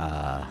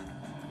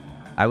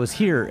 I was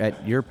here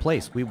at your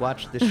place. We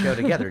watched this show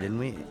together, didn't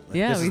we?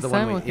 Yeah, this we is the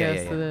one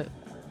simulcasted it.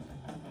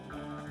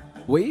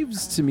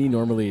 Waves to me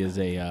normally is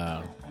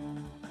a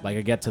like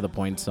a get to the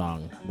point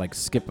song. Like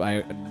skip,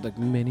 like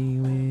many,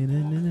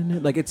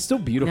 like it's still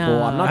beautiful.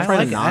 No, I'm not I trying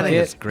like to it. knock I think it.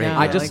 it's great. No,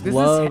 I just this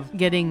love. is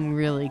getting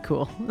really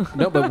cool.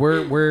 No, but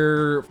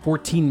we're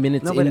 14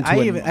 minutes No, but into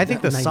I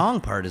think the and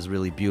song part is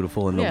really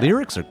beautiful, and the Yeah.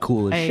 lyrics are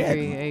cool as I shit.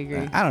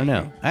 agree. I don't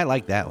know. I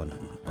like that one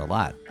a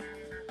lot.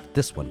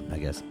 This one, I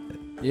guess.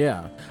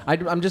 Yeah,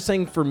 I'm just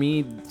saying. For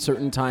me,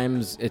 certain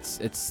times it's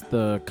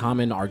the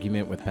common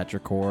argument with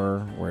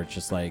Petrichor, where it's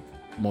just like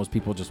most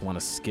people just want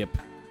to skip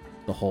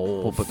the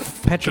whole. Well, but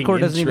fucking Petrichor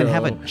doesn't even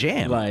have a intro.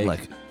 jam.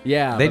 Like,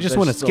 yeah, they but just there's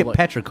want to still, skip like-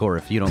 Petrichor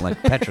if you don't like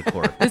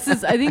Petrichor.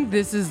 I think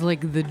this is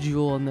like the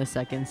jewel in the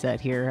second set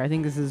here. I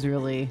think this is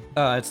really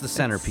It's the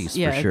centerpiece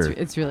yeah, for sure.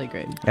 it's really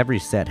great. Every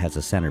set has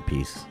a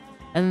centerpiece.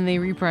 And then they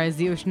reprise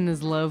The Ocean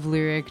is Love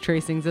lyric. Trey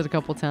sings it a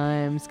couple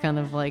times, kind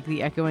of like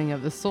the echoing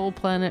of the Soul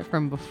Planet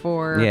from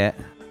before. Yeah.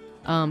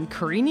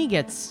 Carini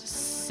gets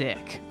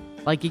sick.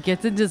 Like, it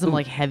gets into some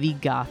like heavy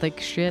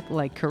gothic shit.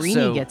 Like, Carini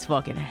So- gets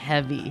fucking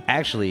heavy.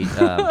 Actually,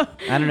 I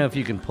don't know if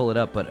you can pull it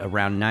up, but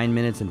around 9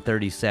 minutes and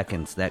 30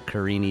 seconds, that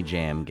Carini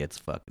jam gets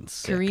fucking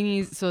sick.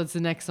 Carini's, so it's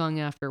the next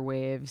song after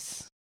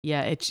Waves.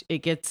 Yeah, it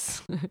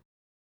gets.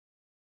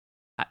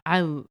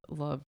 I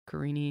love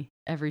Carini.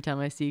 Every time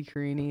I see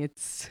Carini,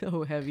 it's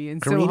so heavy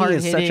and so Carini hard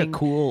is hitting. such a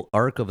cool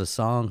arc of a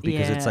song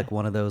because it's Yeah. like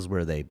one of those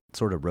where they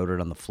sort of wrote it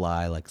on the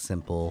fly, like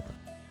simple.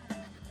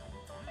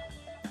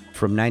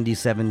 From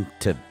 97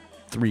 to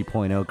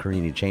 3.0,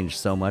 Carini changed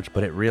so much,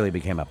 but it really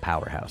became a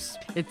powerhouse.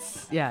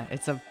 It's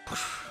a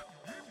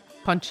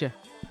punch you.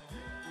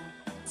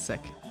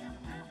 Sick.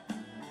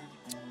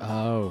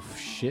 Oh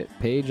shit!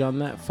 Page on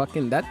that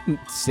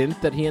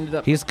synth that he ended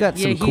up. He's got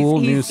some Yeah,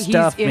 cool new he's-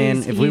 stuff, man.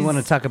 If we he's- want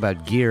to talk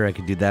about gear, I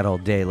could do that all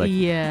day. Like,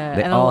 yeah,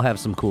 they and all a, have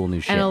some cool new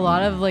shit. and a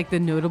lot of like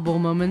the notable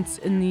moments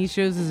in these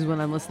shows is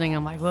when I'm listening,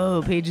 I'm like,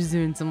 whoa, Paige is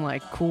doing some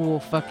like cool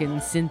fucking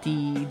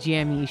synthy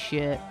jammy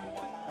shit.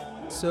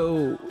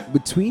 So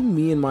between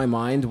me and my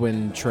mind,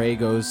 when Trey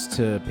goes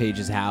to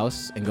Paige's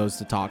house and goes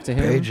to talk to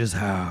him,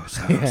 house.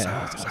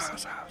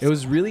 it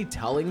was really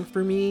telling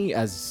for me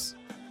as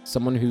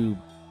someone who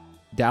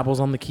dabbles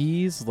on the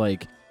keys.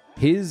 Like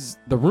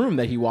the room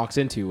that he walks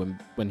into,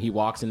 when he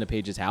walks into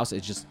Paige's house,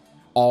 is just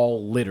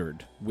all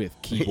littered with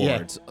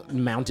keyboards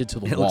mounted to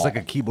the It wall. looks like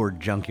a keyboard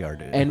junkyard,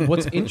 dude. And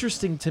what's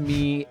interesting to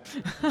me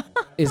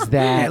is Hey,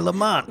 that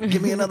Lamont,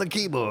 give me another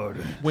keyboard.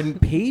 when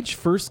Paige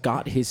first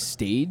got his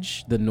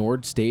stage, the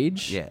Nord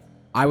stage, Yeah.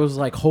 I was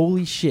like,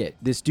 holy shit,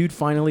 this dude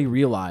finally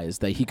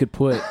realized that he could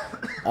put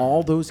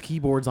all those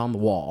keyboards on the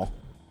wall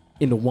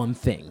into one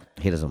thing.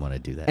 He doesn't want to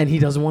do that. And he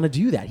doesn't want to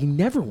do that. He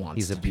never wants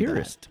He's to a do that.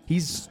 purist.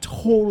 He's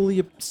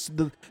totally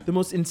the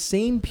most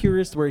insane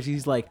purist where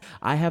he's like,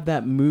 I have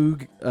that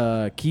Moog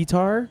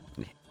keytar.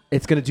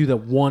 It's going to do the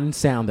one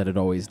sound that it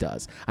always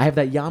does. I have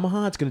that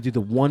Yamaha. It's going to do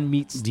the one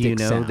meat stick Do you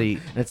know sound. the-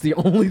 That's the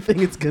only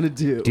thing it's going to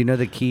do. Do you know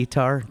the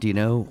keytar? Do you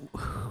know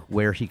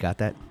where he got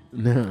that?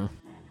 No.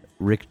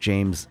 Rick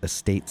James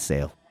estate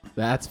sale.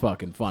 That's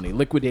fucking funny.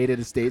 Liquidated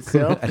estate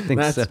sale? I think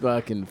That's so.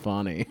 fucking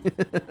funny.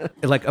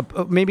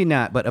 Like, maybe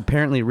not, but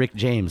apparently Rick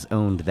James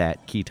owned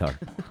that keytar.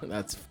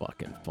 That's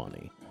fucking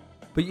funny.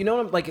 But you know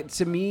what? Like,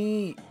 to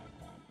me,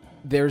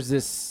 there's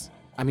this.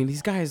 I mean,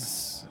 these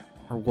guys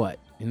are what?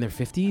 In their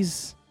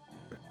 50s?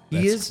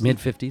 He is. Mid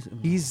 50s.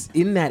 He's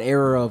in that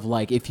era of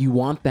like, if you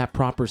want that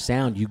proper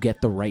sound, you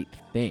get the right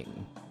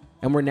thing.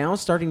 And we're now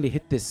starting to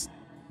hit this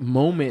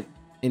moment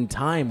in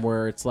time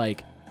where it's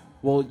like,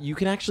 well, you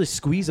can actually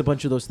squeeze a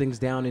bunch of those things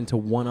down into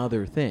one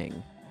other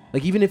thing.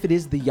 Like, even if it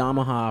is the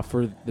Yamaha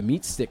for the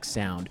meat stick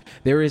sound,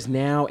 there is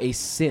now a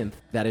synth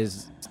that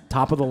is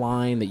top of the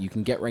line that you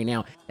can get right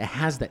now that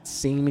has that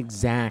same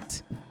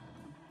exact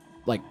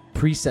like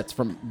presets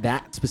from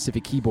that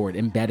specific keyboard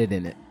embedded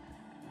in it.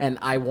 And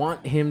I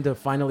want him to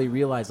finally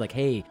realize, like,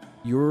 hey,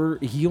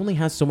 he only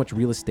has so much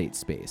real estate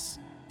space.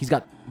 He's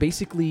got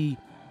basically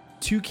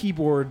 2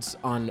 keyboards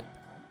on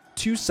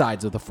 2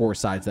 sides of the 4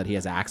 sides that he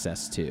has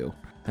access to.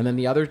 And then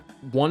the other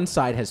one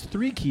side has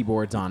 3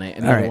 keyboards on it,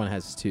 and the All other right. one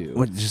has 2.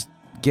 Well, just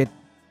get.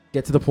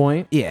 Get to the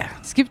point. Yeah.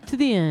 Skip to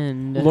the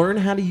end. Learn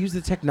how to use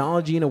the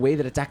technology in a way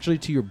that it's actually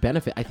to your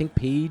benefit. I think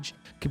Paige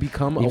could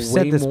become You've a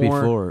said way this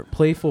more before.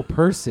 playful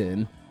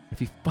person if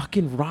he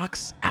fucking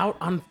rocks out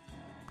on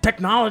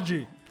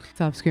technology.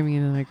 Stop screaming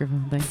into the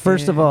microphone. Thank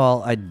First you. of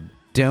all, I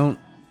don't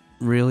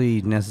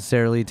really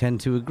necessarily tend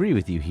to agree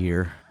with you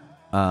here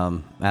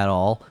at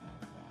all.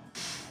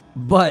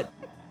 But,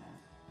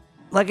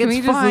 like, Can we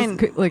it's just fine.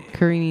 like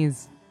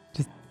Carini's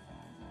just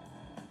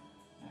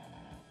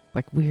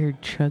like weird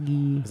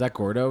chuggy, Is that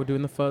Gordo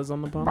doing the fuzz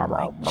on the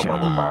bottom?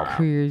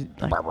 queer,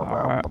 like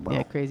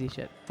yeah, crazy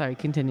shit. Sorry,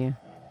 continue.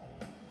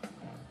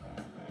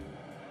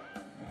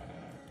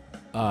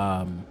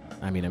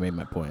 I mean, I made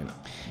my point.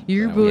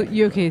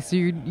 Okay, so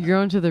you're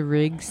onto the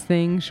rigs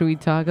thing. Should we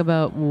talk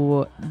about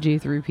what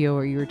J3PO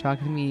or you were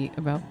talking to me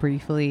about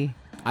briefly?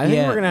 I think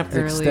Yeah, we're gonna have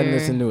to extend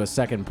this earlier. into a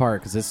second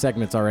part because this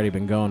segment's already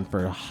been going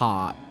for a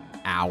hot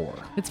hour.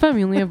 It's fine.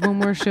 We only have one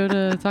more show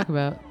to talk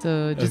about.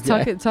 So just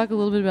talk a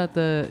little bit about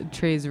the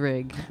Trey's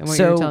rig and what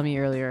you were telling me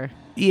earlier.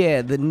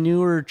 Yeah, the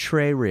newer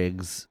Trey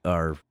rigs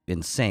are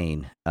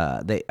insane.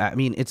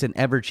 It's an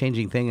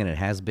ever-changing thing, and it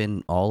has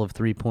been all of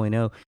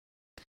 3.0.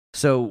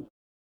 So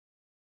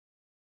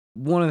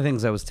one of the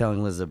things I was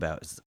telling Liz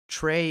about is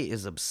Trey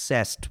is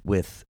obsessed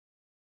with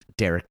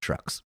Derek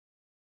Trucks.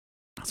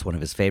 It's one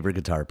of his favorite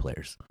guitar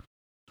players.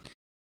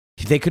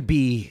 They could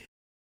be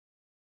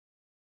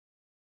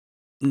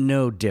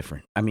no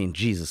different. I mean,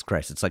 Jesus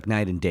Christ, it's like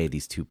night and day,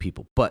 these two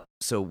people. But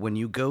so when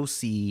you go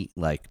see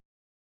like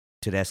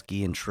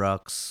Tedeschi and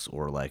Trucks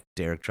or like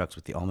Derek Trucks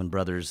with the Allman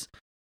Brothers,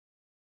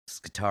 this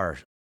guitar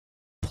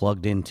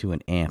plugged into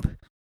an amp.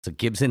 It's a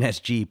Gibson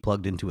SG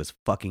plugged into his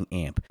fucking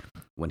amp.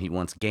 When he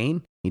wants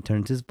gain, he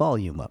turns his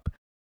volume up.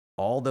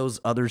 All those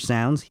other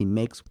sounds he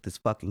makes with his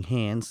fucking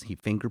hands. He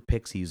finger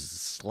picks, he uses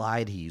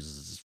slide, he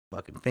uses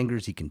fucking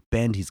fingers, he can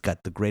bend, he's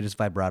got the greatest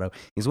vibrato.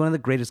 He's one of the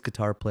greatest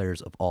guitar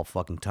players of all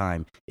fucking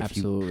time.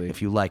 Absolutely.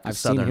 If you like the I've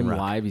Southern seen him rock.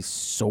 live, he's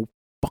so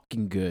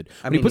fucking good.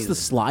 I When mean, he puts the he's-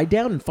 slide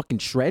down and fucking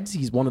shreds,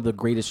 he's one of the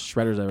greatest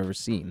shredders I've ever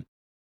seen.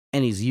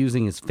 And he's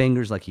using his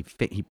fingers like he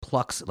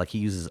plucks, like he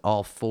uses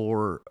all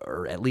 4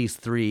 or at least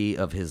 3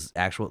 of his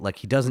actual, like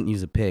he doesn't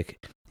use a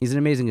pick. He's an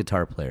amazing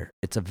guitar player.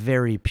 It's a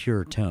very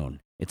pure tone.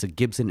 It's a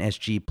Gibson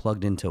SG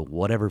plugged into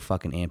whatever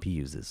fucking amp he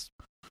uses.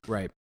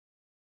 Right.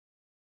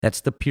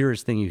 That's the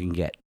purest thing you can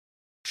get.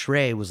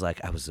 Trey was like,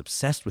 I was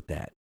obsessed with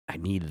that. I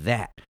need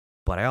that.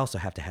 But I also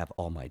have to have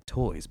all my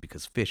toys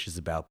because Fish is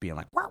about being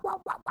like, wah, wah,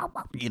 wah, wah,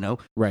 wah, you know?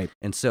 Right.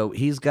 And so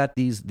he's got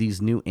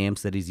these new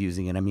amps that he's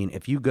using. And I mean,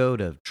 if you go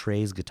to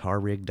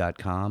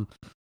treysguitarrig.com,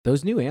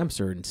 Those new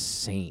amps are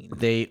insane.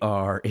 they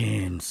are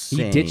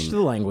insane. He ditched the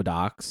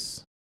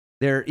Languedocs.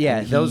 They're, yeah,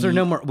 and those are he-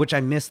 no more, which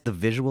I missed the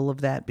visual of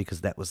that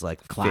because that was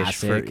like Classic. Fish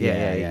for,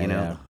 you know.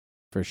 yeah,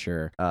 for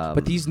sure. Um,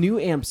 But these new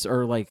amps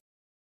are like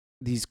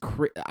these.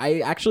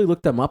 I actually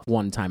looked them up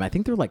one time. I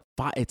think they're like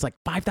it's like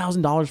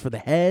 $5,000 for the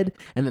head,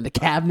 and then the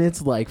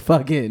cabinets like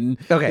fucking.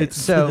 Okay,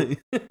 it's so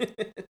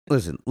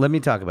listen, let me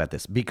talk about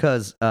this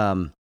because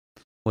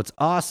what's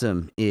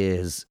awesome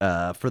is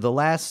for the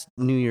last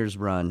New Year's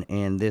run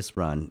and this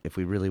run, if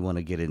we really want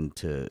to get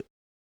into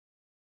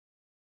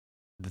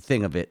the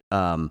thing of it,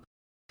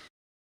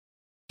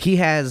 he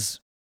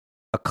has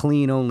a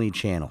clean only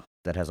channel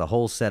that has a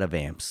whole set of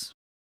amps.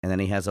 And then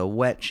he has a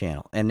wet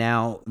channel. And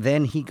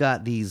then he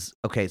got these.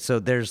 Okay, so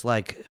there's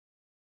like.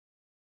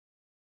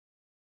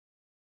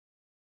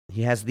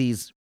 He has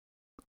these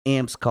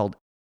amps called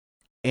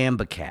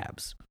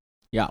Ambicabs.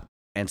 Yeah.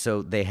 And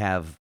so they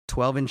have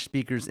 12-inch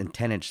speakers and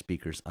 10-inch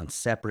speakers on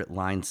separate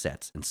line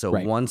sets. And so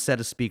Right. one set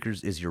of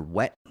speakers is your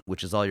wet,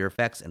 which is all your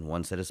effects, and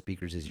one set of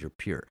speakers is your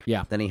pure.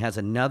 Yeah. Then he has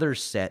another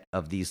set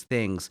of these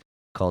things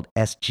called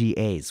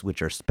SGAs,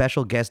 which are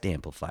special guest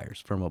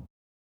amplifiers from a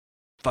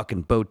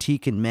fucking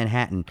boutique in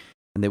Manhattan.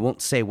 And they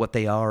won't say what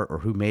they are or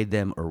who made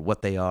them or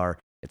what they are.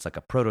 It's like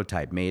a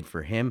prototype made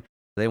for him.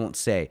 They won't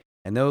say.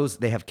 And those,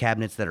 they have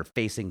cabinets that are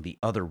facing the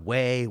other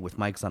way with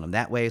mics on them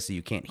that way, so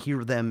you can't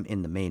hear them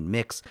in the main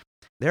mix.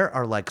 There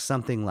are like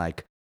something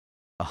like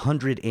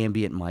 100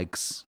 ambient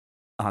mics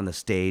on the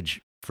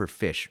stage for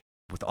Fish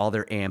with all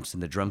their amps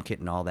and the drum kit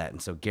and all that.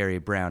 And so Gary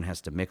Brown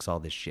has to mix all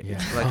this shit. Yeah.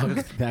 It's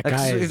like, That like,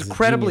 guy it's is a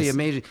incredibly genius.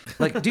 amazing.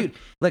 Like, dude,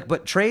 like,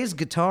 but Trey's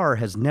guitar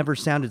has never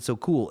sounded so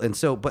cool. And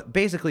so, but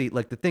basically,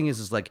 like, the thing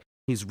is like,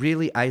 he's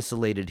really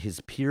isolated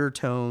his pure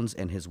tones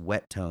and his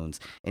wet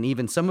tones. And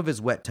even some of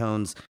his wet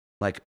tones,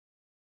 like,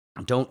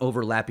 don't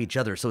overlap each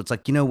other. So it's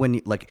like, you know, when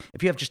you, like,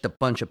 if you have just a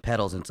bunch of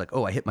pedals and it's like,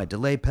 oh, I hit my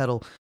delay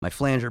pedal, my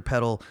flanger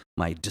pedal,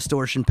 my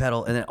distortion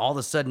pedal, and then all of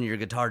a sudden your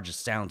guitar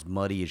just sounds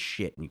muddy as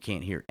shit and you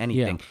can't hear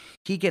anything.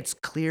 He gets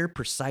clear,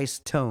 precise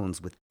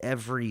tones with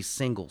every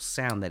single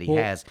sound that he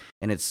has,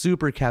 and it's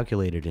super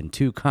calculated and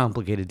too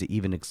complicated to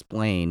even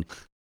explain.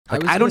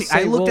 Like, I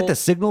looked at the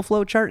signal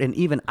flow chart, and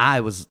even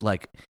I was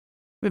like,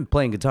 I've been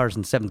playing guitars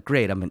in 7th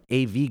grade. I'm an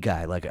AV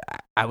guy. Like,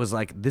 I was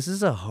like, this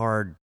is a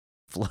hard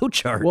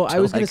flowchart. Well, I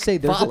was going like, to say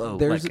follow.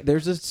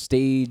 there's a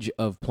stage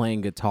of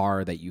playing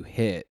guitar that you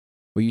hit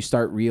where you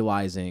start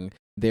realizing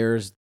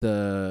there's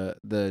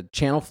the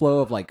channel flow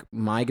of like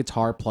my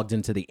guitar plugged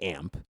into the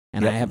amp,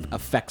 and I have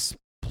effects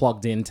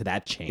plugged into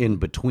that chain in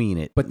between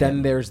it. But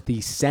then there's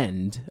the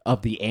send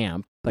of the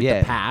amp, like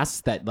the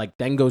pass that like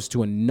then goes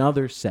to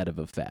another set of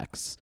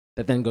effects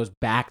that then goes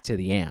back to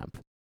the amp.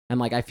 And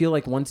like I feel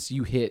like once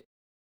you hit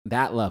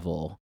that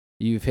level,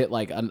 you've hit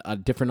like a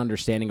different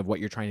understanding of what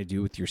you're trying to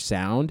do with your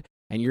sound.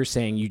 And you're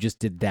saying you just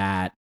did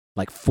that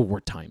like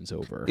 4 times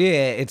over.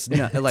 Yeah, it's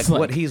like It's what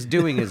like- he's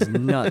doing is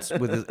nuts.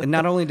 And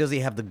not only does he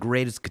have the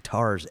greatest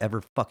guitars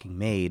ever fucking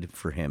made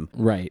for him,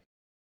 Right.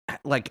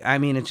 like, I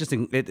mean, it's just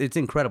it's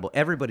incredible.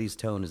 Everybody's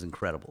tone is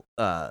incredible.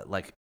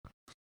 Like,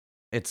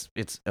 it's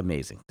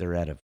amazing. They're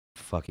at a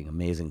fucking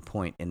amazing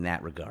point in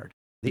that regard.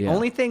 The Yeah.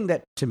 only thing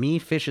that to me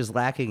Fish is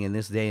lacking in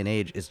this day and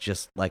age is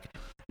just like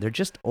they're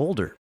just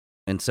older,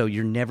 and so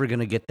you're never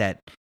gonna get that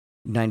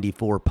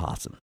 '94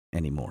 Possum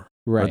anymore,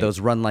 Right. or those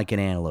Run Like an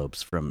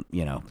Antelopes from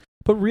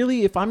But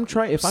really, if I'm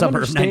Summer of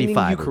understanding you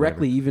 95 or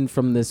correctly, whatever. even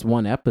from this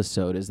one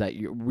episode, is that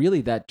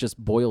that just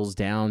boils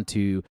down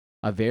to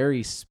a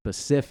very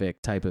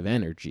specific type of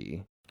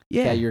energy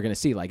that you're going to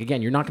see. Like,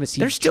 again, you're not going to see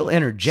They're still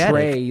energetic.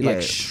 Trey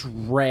like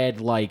shred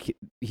like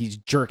he's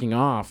jerking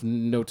off,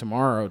 no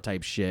tomorrow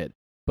type shit.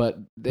 But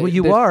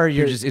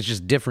it's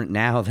just different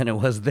now than it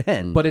was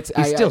then. But he's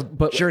still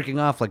jerking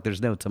off like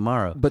there's no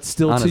tomorrow. But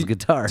still, on his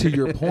guitar. To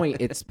your point,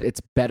 it's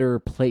better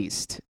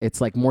placed. It's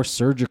like more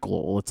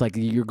surgical. It's like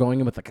you're going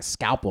in with like a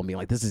scalpel and being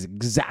like, this is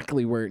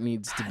exactly where it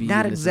needs to be.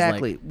 Not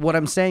exactly. What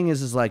I'm saying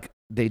is like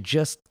they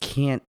just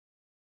can't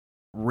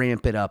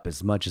ramp it up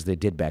as much as they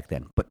did back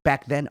then. But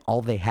back then,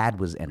 all they had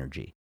was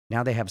energy.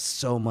 Now they have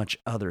so much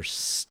other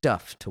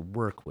stuff to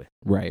work with.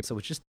 Right. So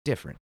it's just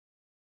different.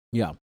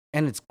 Yeah.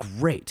 And it's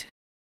great.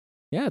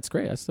 Yeah, it's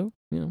great. I still,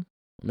 I'm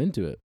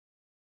into it.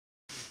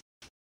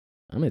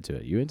 I'm into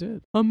it. You into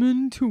it? I'm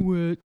into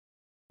it.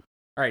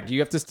 All right. Do you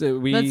have to?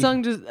 That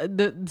song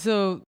just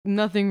so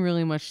nothing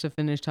really much to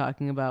finish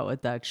talking about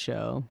with that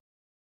show.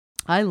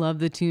 I love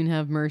the tune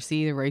 "Have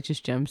Mercy," the Righteous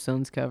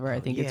Gemstones cover. I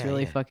think it's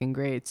really fucking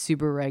great. It's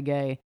super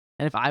reggae.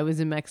 And if I was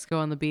in Mexico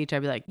on the beach,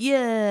 I'd be like,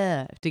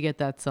 yeah, to get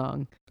that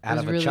song. Out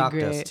of really a chalk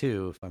great. dust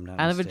too, if I'm not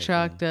Out mistaken. of a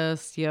chalk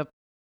dust. Yep.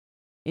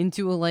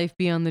 Into a Life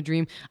Beyond the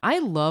Dream. I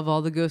love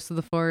all the Ghosts of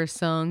the Forest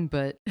song,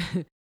 but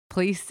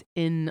placed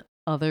in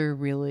other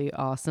really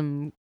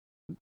awesome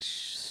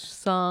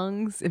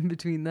songs in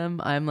between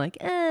them, I'm like,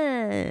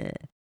 I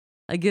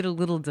get a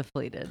little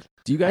deflated.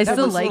 Do you guys? I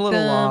still like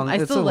them. Long.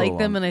 I still like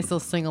them, long. and I still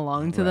sing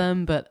along to Right.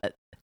 them, but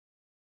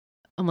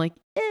I'm like,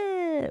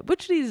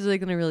 which of these are they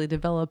going to really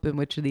develop, and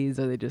which of these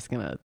are they just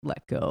going to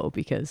let go?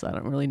 Because I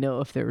don't really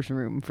know if there's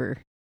room for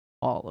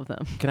all of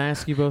them. Can I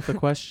ask you both a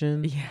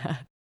question? Yeah.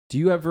 Do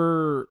you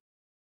ever,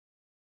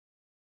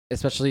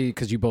 especially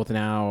because you both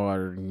now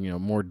are,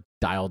 more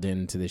dialed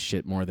into this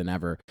shit more than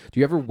ever, do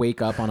you ever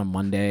wake up on a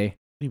Monday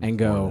and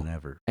go, More than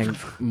ever. and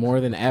more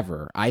than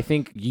ever? I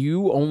think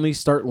you only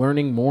start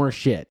learning more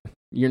shit.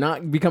 You're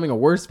not becoming a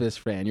worse Fish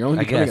fan. You're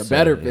only becoming a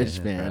better Fish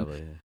fan. Probably,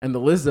 yeah. And the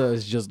Lizzo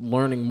is just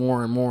learning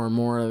more and more and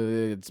more.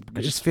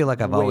 I just feel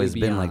like I've way always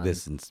been like beyond.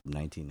 this since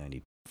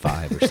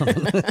 1995 or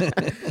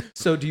something.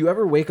 So do you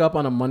ever wake up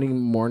on a Monday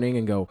morning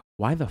and go,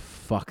 why the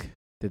fuck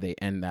did they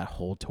end that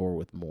whole tour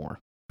with more?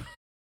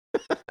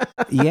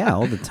 Yeah,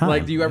 all the time.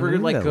 Like, do you ever I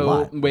mean, we got a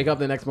lot. wake up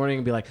the next morning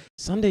and be like,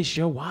 Sunday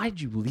show, why'd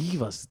you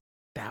leave us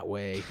that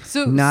way?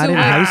 So Not in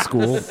high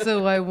school.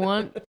 So I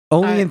want,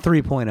 Only in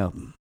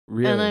 3.0.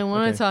 Really? and I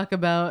want Okay. to talk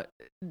about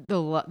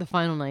the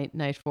final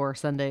night 4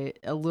 Sunday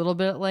a little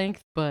bit at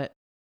length, but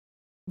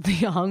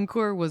the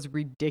encore was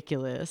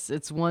ridiculous.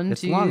 It's 1,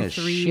 It's 2, long as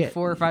 3, shit.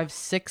 4, 5,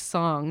 6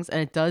 songs,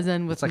 and it does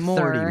end with It's like more.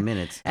 30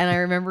 minutes. And I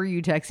remember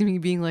you texting me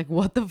being like,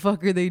 what the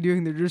fuck are they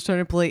doing? They're just trying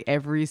to play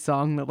every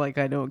song that like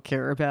I don't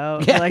care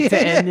about. Yeah, like yeah, to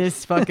yeah. end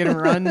this fucking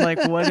run.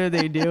 Like, what are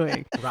they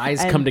doing?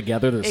 Rise And come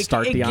together to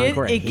start the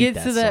encore. I It hate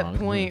gets to that song.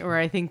 point where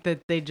I think that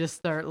they just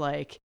start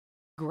like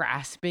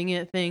grasping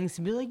at things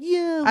and be like,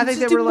 yeah, I let's think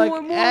just they do were like,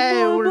 more, hey,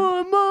 more, we're-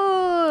 more,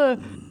 more.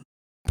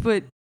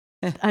 But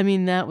I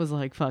mean, that was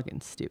like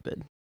fucking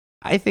stupid.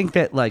 I think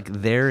that like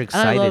they're I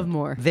excited. love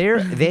more.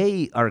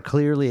 They are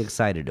clearly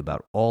excited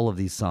about all of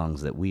these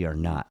songs that we are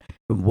not.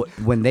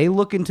 When they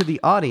look into the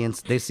audience,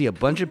 they see a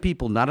bunch of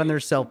people not on their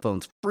cell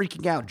phones,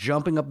 freaking out,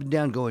 jumping up and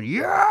down, going,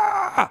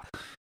 yeah!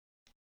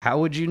 How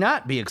would you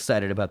not be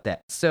excited about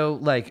that? So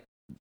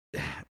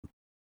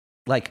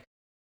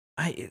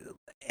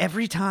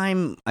every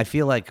time I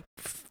feel like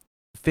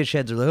fish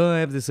heads are like, oh, I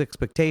have this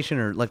expectation,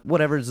 or like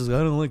whatever, it's just, I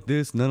don't like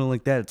this and I don't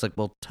like that. It's like,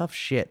 well, tough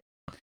shit.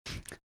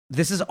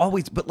 This is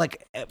always, but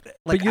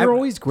But you're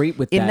always great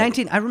with in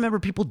that. I remember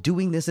people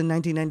doing this in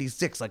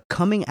 1996, like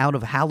coming out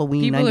of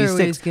Halloween People are always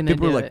 96. gonna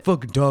People were do like, it.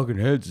 "Fucking Talking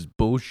Heads is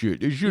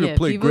bullshit. They should have Yeah,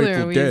 played people are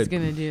Grateful always Dead.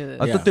 gonna do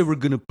this. I Yeah. thought they were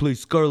gonna play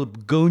Scarlet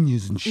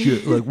Begonias and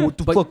shit. Like, what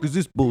the But- fuck is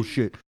this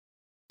bullshit?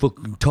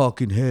 Fucking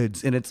Talking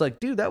Heads." And it's like,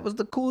 dude, that was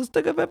the coolest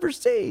thing I've ever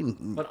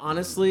seen. But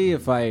honestly,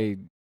 if I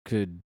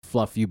could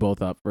fluff you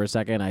both up for a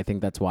second, I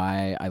think that's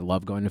why I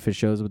love going to Fish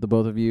shows with the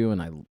both of you, and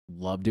I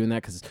love doing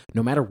that because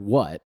no matter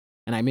what,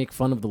 and I make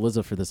fun of the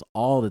Lizzo for this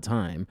all the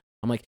time,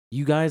 I'm like,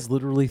 you guys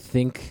literally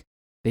think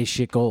they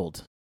shit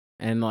gold.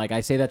 And like, I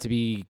say that to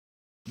be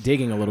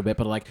digging a little bit,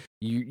 but like,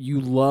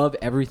 you love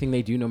everything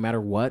they do no matter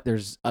what.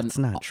 There's It's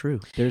not true.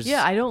 There's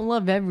Yeah, I don't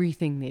love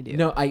everything they do.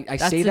 no, I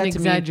That's say an that to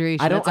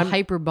exaggeration. me. I don't. That's a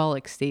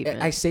hyperbolic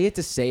statement. I say it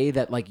to say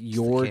that like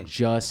you're okay.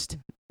 just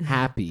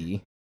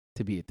happy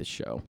to be at the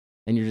show,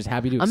 and you're just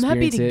happy to. I'm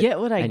happy experience to it, get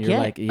what I and you're get.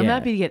 like, I'm yeah.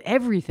 happy to get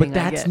everything. But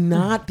that's I get.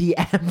 not the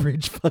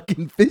average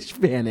fucking Fish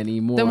fan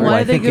anymore. Then Well, why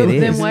I do they think go? it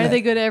Then is. why do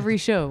they go to every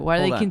show? Why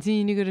do Hold they on.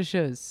 continue to go to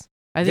shows?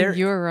 I There- think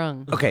you're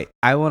wrong. Okay,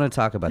 I want to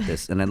talk about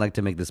this, and I'd like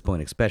to make this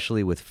point,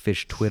 especially with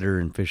Fish Twitter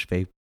and Fish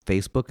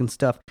Facebook and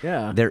stuff.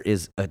 Yeah. There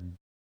is a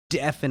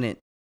definite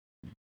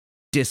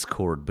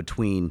discord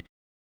between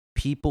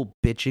people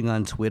bitching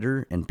on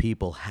Twitter and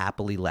people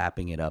happily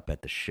lapping it up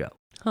at the show.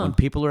 Huh. When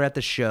people are at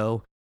the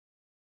show,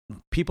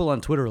 people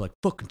on Twitter are like,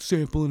 fucking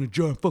sample in a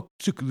jar, fuck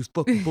sick of this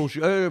fucking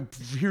bullshit.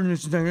 Hearing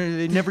this thing,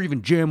 they never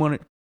even jam on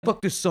it.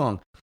 Fuck this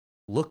song.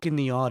 Look in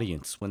the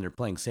audience when they're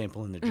playing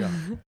Sample in the Jar.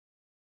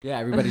 Yeah,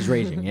 everybody's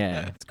raging.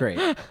 Yeah, it's great.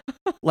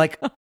 Like,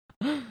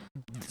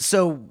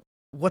 so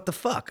what the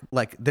fuck?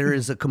 Like, there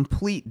is a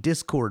complete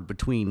discord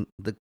between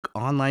the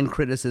online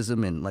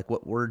criticism and like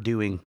what we're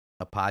doing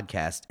a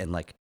podcast and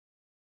like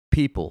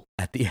people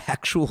at the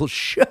actual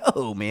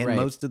show, man. Right.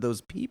 Most of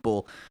those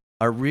people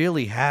are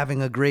really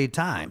having a great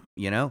time,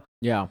 you know?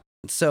 Yeah.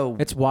 So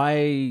It's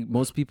why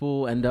most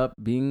people end up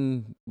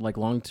being like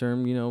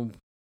long-term,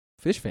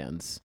 Phish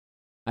fans.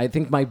 I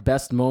think my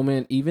best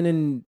moment, even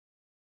in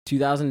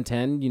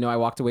 2010, I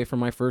walked away from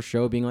my first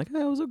show being like,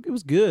 it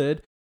was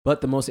good.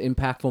 But the most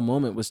impactful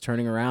moment was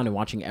turning around and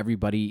watching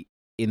everybody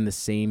in the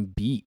same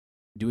beat,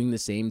 doing the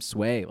same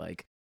sway.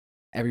 Like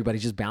everybody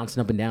just bouncing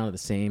up and down to the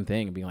same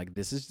thing and being like,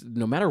 this is,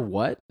 no matter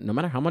what, no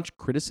matter how much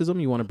criticism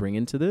you want to bring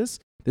into this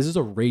is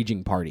a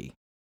raging party.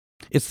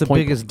 it's the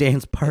Point biggest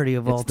dance party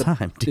of all It's the-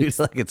 time, dude.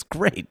 Like, it's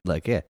great.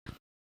 Like, yeah.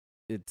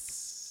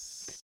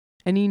 It's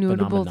Any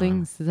notable Phenomena.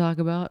 things to talk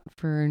about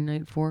for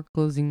night 4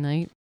 closing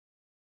night?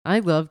 I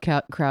love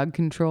Crowd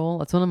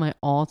Control. It's one of my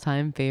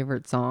all-time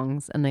favorite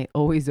songs, and they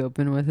always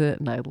open with it,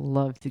 and I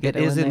love to get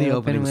It it is when in they the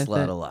open opening with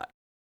slot it. a lot.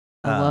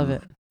 I love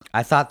it.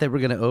 I thought they were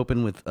going to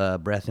open with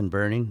Breath and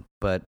Burning,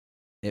 but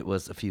it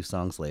was a few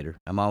songs later.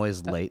 I'm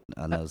always late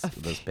on those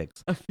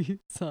picks. A few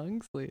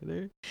songs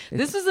later.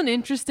 This was an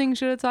interesting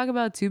show to talk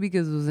about too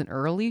because it was an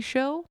early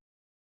show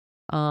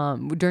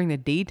during the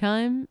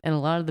daytime, and a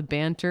lot of the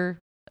banter,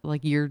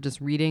 like you're just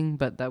reading,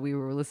 but that we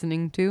were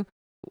listening to,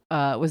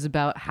 was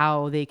about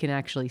how they can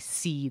actually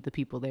see the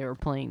people they were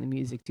playing the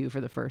music to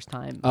for the first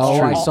time. Oh,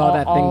 I saw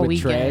that thing with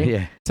weekend. Trey.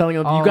 Yeah. telling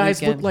them, All you guys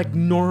weekend. look like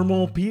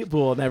normal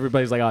people. And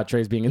everybody's like, oh,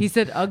 Trey's being... He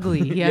said ugly.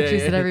 He Yeah, actually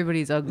yeah, said yeah.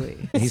 everybody's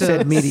ugly. He So-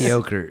 said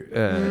mediocre.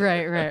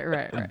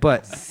 Right.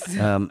 But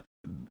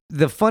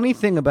the funny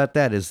thing about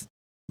that is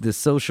the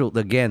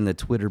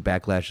Twitter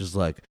backlash is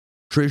like,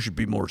 Trey should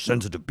be more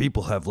sensitive.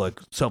 People have like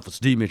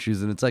self-esteem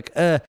issues. And it's like,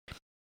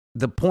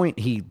 the point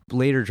he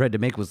later tried to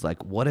make was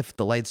like, what if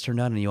the lights turned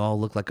on and you all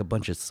look like a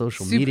bunch of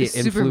social media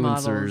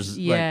supermodels. influencers,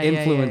 Yeah, like yeah,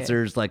 yeah.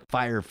 influencers like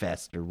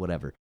Firefest or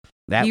whatever.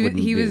 That he,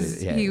 wouldn't he do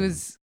was it. Yeah. he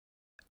was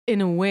in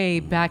a way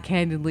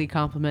backhandedly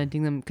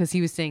complimenting them because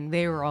he was saying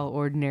they were all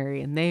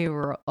ordinary and they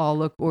were all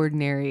look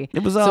ordinary.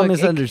 It was So all it-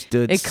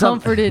 misunderstood. It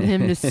comforted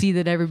him to see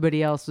that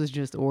everybody else was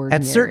just ordinary.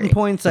 At certain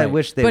points, I Right.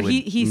 wish they But would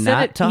he said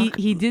not it. talk.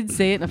 He did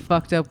say it in a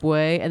fucked up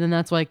way, and then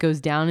that's why it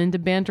goes down into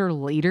banter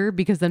later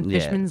because then Yeah.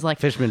 Fishman's like,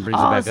 Fishman brings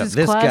 "Oh, it back up. is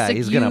This guy, classic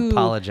he's going to you."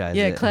 apologize.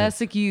 Yeah, it.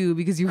 classic you,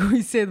 because you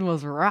always say the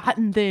most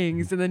rotten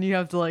things, and then you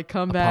have to like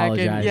come back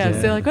and Apologize,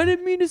 yeah. say like, I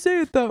didn't mean to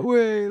say it that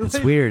way. It's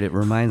Like, weird. It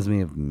reminds me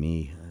of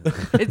me.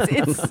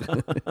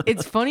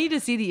 it's funny to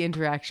see the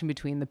interaction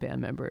between the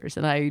band members,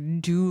 and I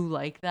do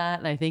like that,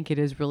 and I think it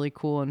is really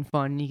cool and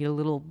fun. You get a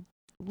little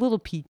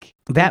peek.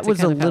 That into was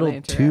a kind of how they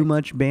little too interact.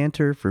 much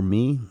banter for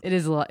me. It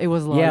is a lot. It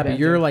was a lot. Yeah, of but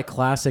you're banter. like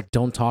classic,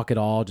 don't talk at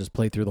all, just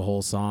play through the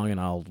whole song and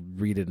I'll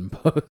read it in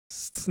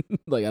post.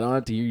 Like, I don't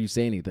have to hear you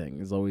say anything.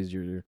 It's always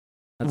your...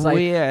 That's Well,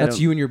 like, yeah, I that's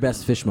don't- you and your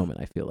best Fish moment,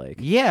 I feel like.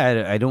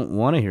 Yeah, I don't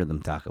want to hear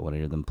them talk. I want to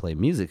hear them play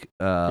music.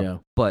 Yeah.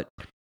 But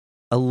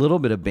a little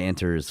bit of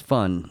banter is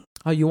fun.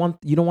 Oh, you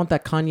don't want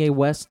that Kanye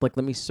West, like,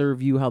 let me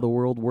serve you how the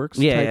world works?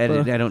 Yeah, type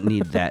of- I don't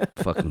need that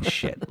fucking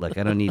shit. Like,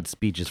 I don't need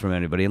speeches from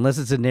anybody unless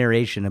it's a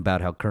narration about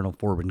how Colonel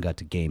Forbin got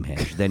to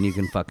Gamehenge. Then you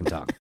can fucking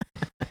talk.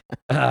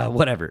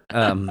 Whatever.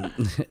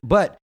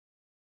 But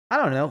I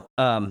don't know.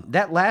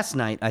 That last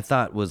night I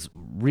thought was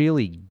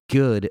really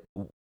good.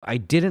 I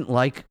didn't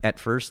like at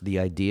first the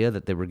idea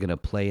that they were going to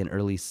play an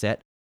early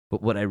set,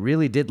 but what I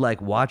really did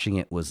like watching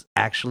it was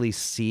actually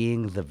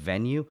seeing the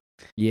venue.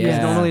 Yeah. Because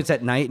normally it's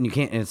at night and you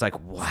can't, and it's like,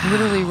 wow.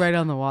 literally right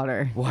on the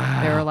water.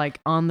 Wow. They were like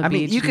on the I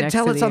beach. mean, you can next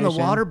tell to it's on the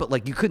ocean. water, but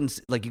like you couldn't,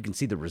 like you can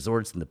see the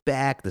resorts in the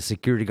back, the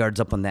security guards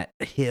up on that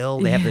hill.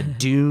 They have the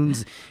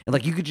dunes, and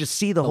like you could just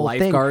see the The whole thing.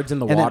 lifeguards in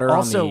the And then water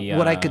also, on the,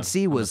 what I could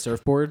see on the was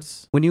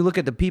surfboards. when you look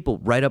at the people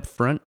right up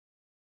front,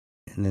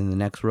 and then the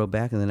next row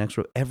back, and the next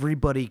row,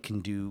 everybody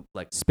can do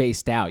like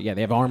Spaced out. Yeah,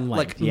 they have arm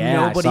length. like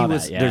Yeah, I nobody saw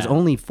was. that, yeah. There's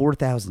only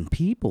 4,000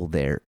 people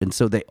there, and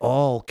so they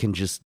all can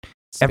just.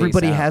 Space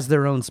Everybody out. has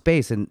their own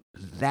space, and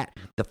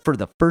for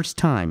the first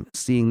time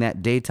seeing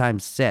that daytime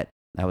set,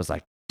 I was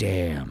like,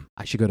 damn.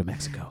 I should go to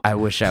Mexico. I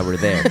wish I were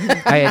there.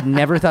 I had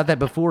never thought that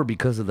before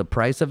because of the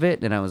price of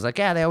it. And I was like,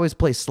 yeah, they always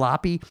play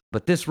sloppy.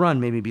 But this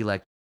run made me be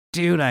like,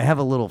 dude, I have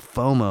a little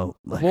FOMO.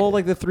 Well,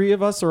 like the three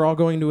of us are all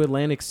going to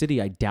Atlantic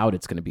City. I doubt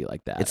it's going to be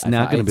like that. It's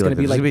not gonna be like going to that.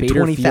 be It's like gonna be Bader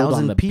Field 20,000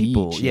 on the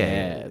people. beach.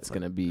 Yeah. It's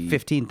going to be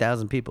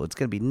 15,000 people. It's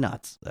going to be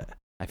nuts.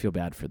 I feel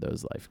bad for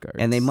those lifeguards.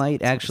 And they might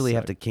It's gonna actually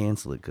have suck. to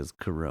cancel it because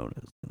Corona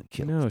is going to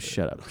kill No, us.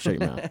 shut up. Shut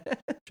your mouth.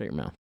 Shut your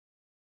mouth.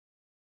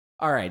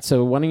 All right.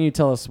 So why don't you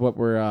tell us what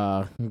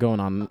we're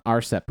going on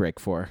our set break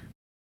for?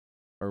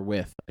 Or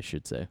with, I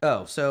should say.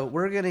 Oh, so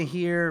we're going to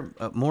hear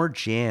more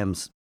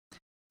jams.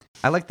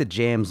 I like the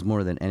jams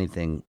more than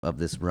anything of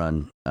this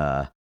run.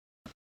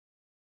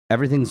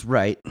 Everything's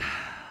right.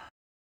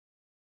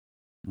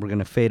 We're going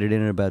to fade it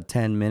in about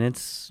 10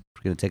 minutes.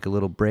 We're going to take a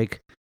little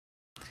break.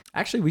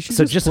 Actually, we should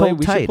So just just play. hold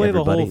We should tight, play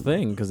the whole everybody.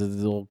 thing because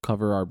it'll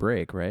cover our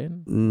break, right?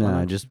 No, Why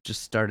not?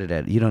 just start it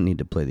at. You don't need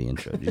to play the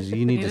intro.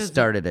 You need He to doesn't-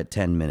 start it at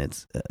 10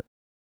 minutes.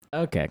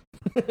 Okay.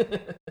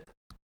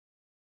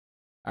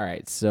 All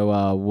right.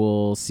 So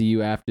we'll see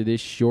you after this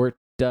short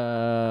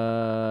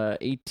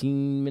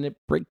 18-minute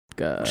break.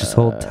 Just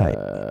hold tight.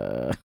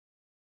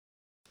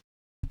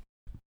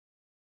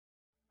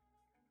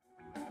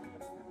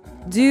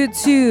 Due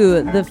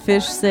to the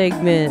fish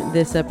segment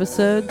this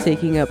episode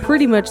taking up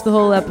pretty much the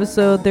whole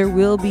episode, there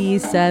will be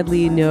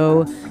sadly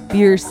no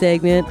beer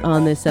segment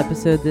on this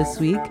episode this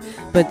week.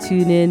 But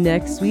tune in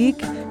next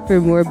week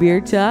for more beer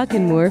talk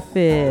and more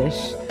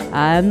fish.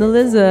 I'm the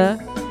Liza.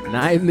 And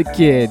I'm the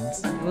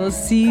kids. We'll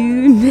see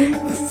you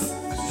next.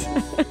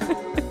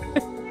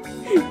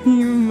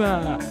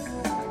 Bye.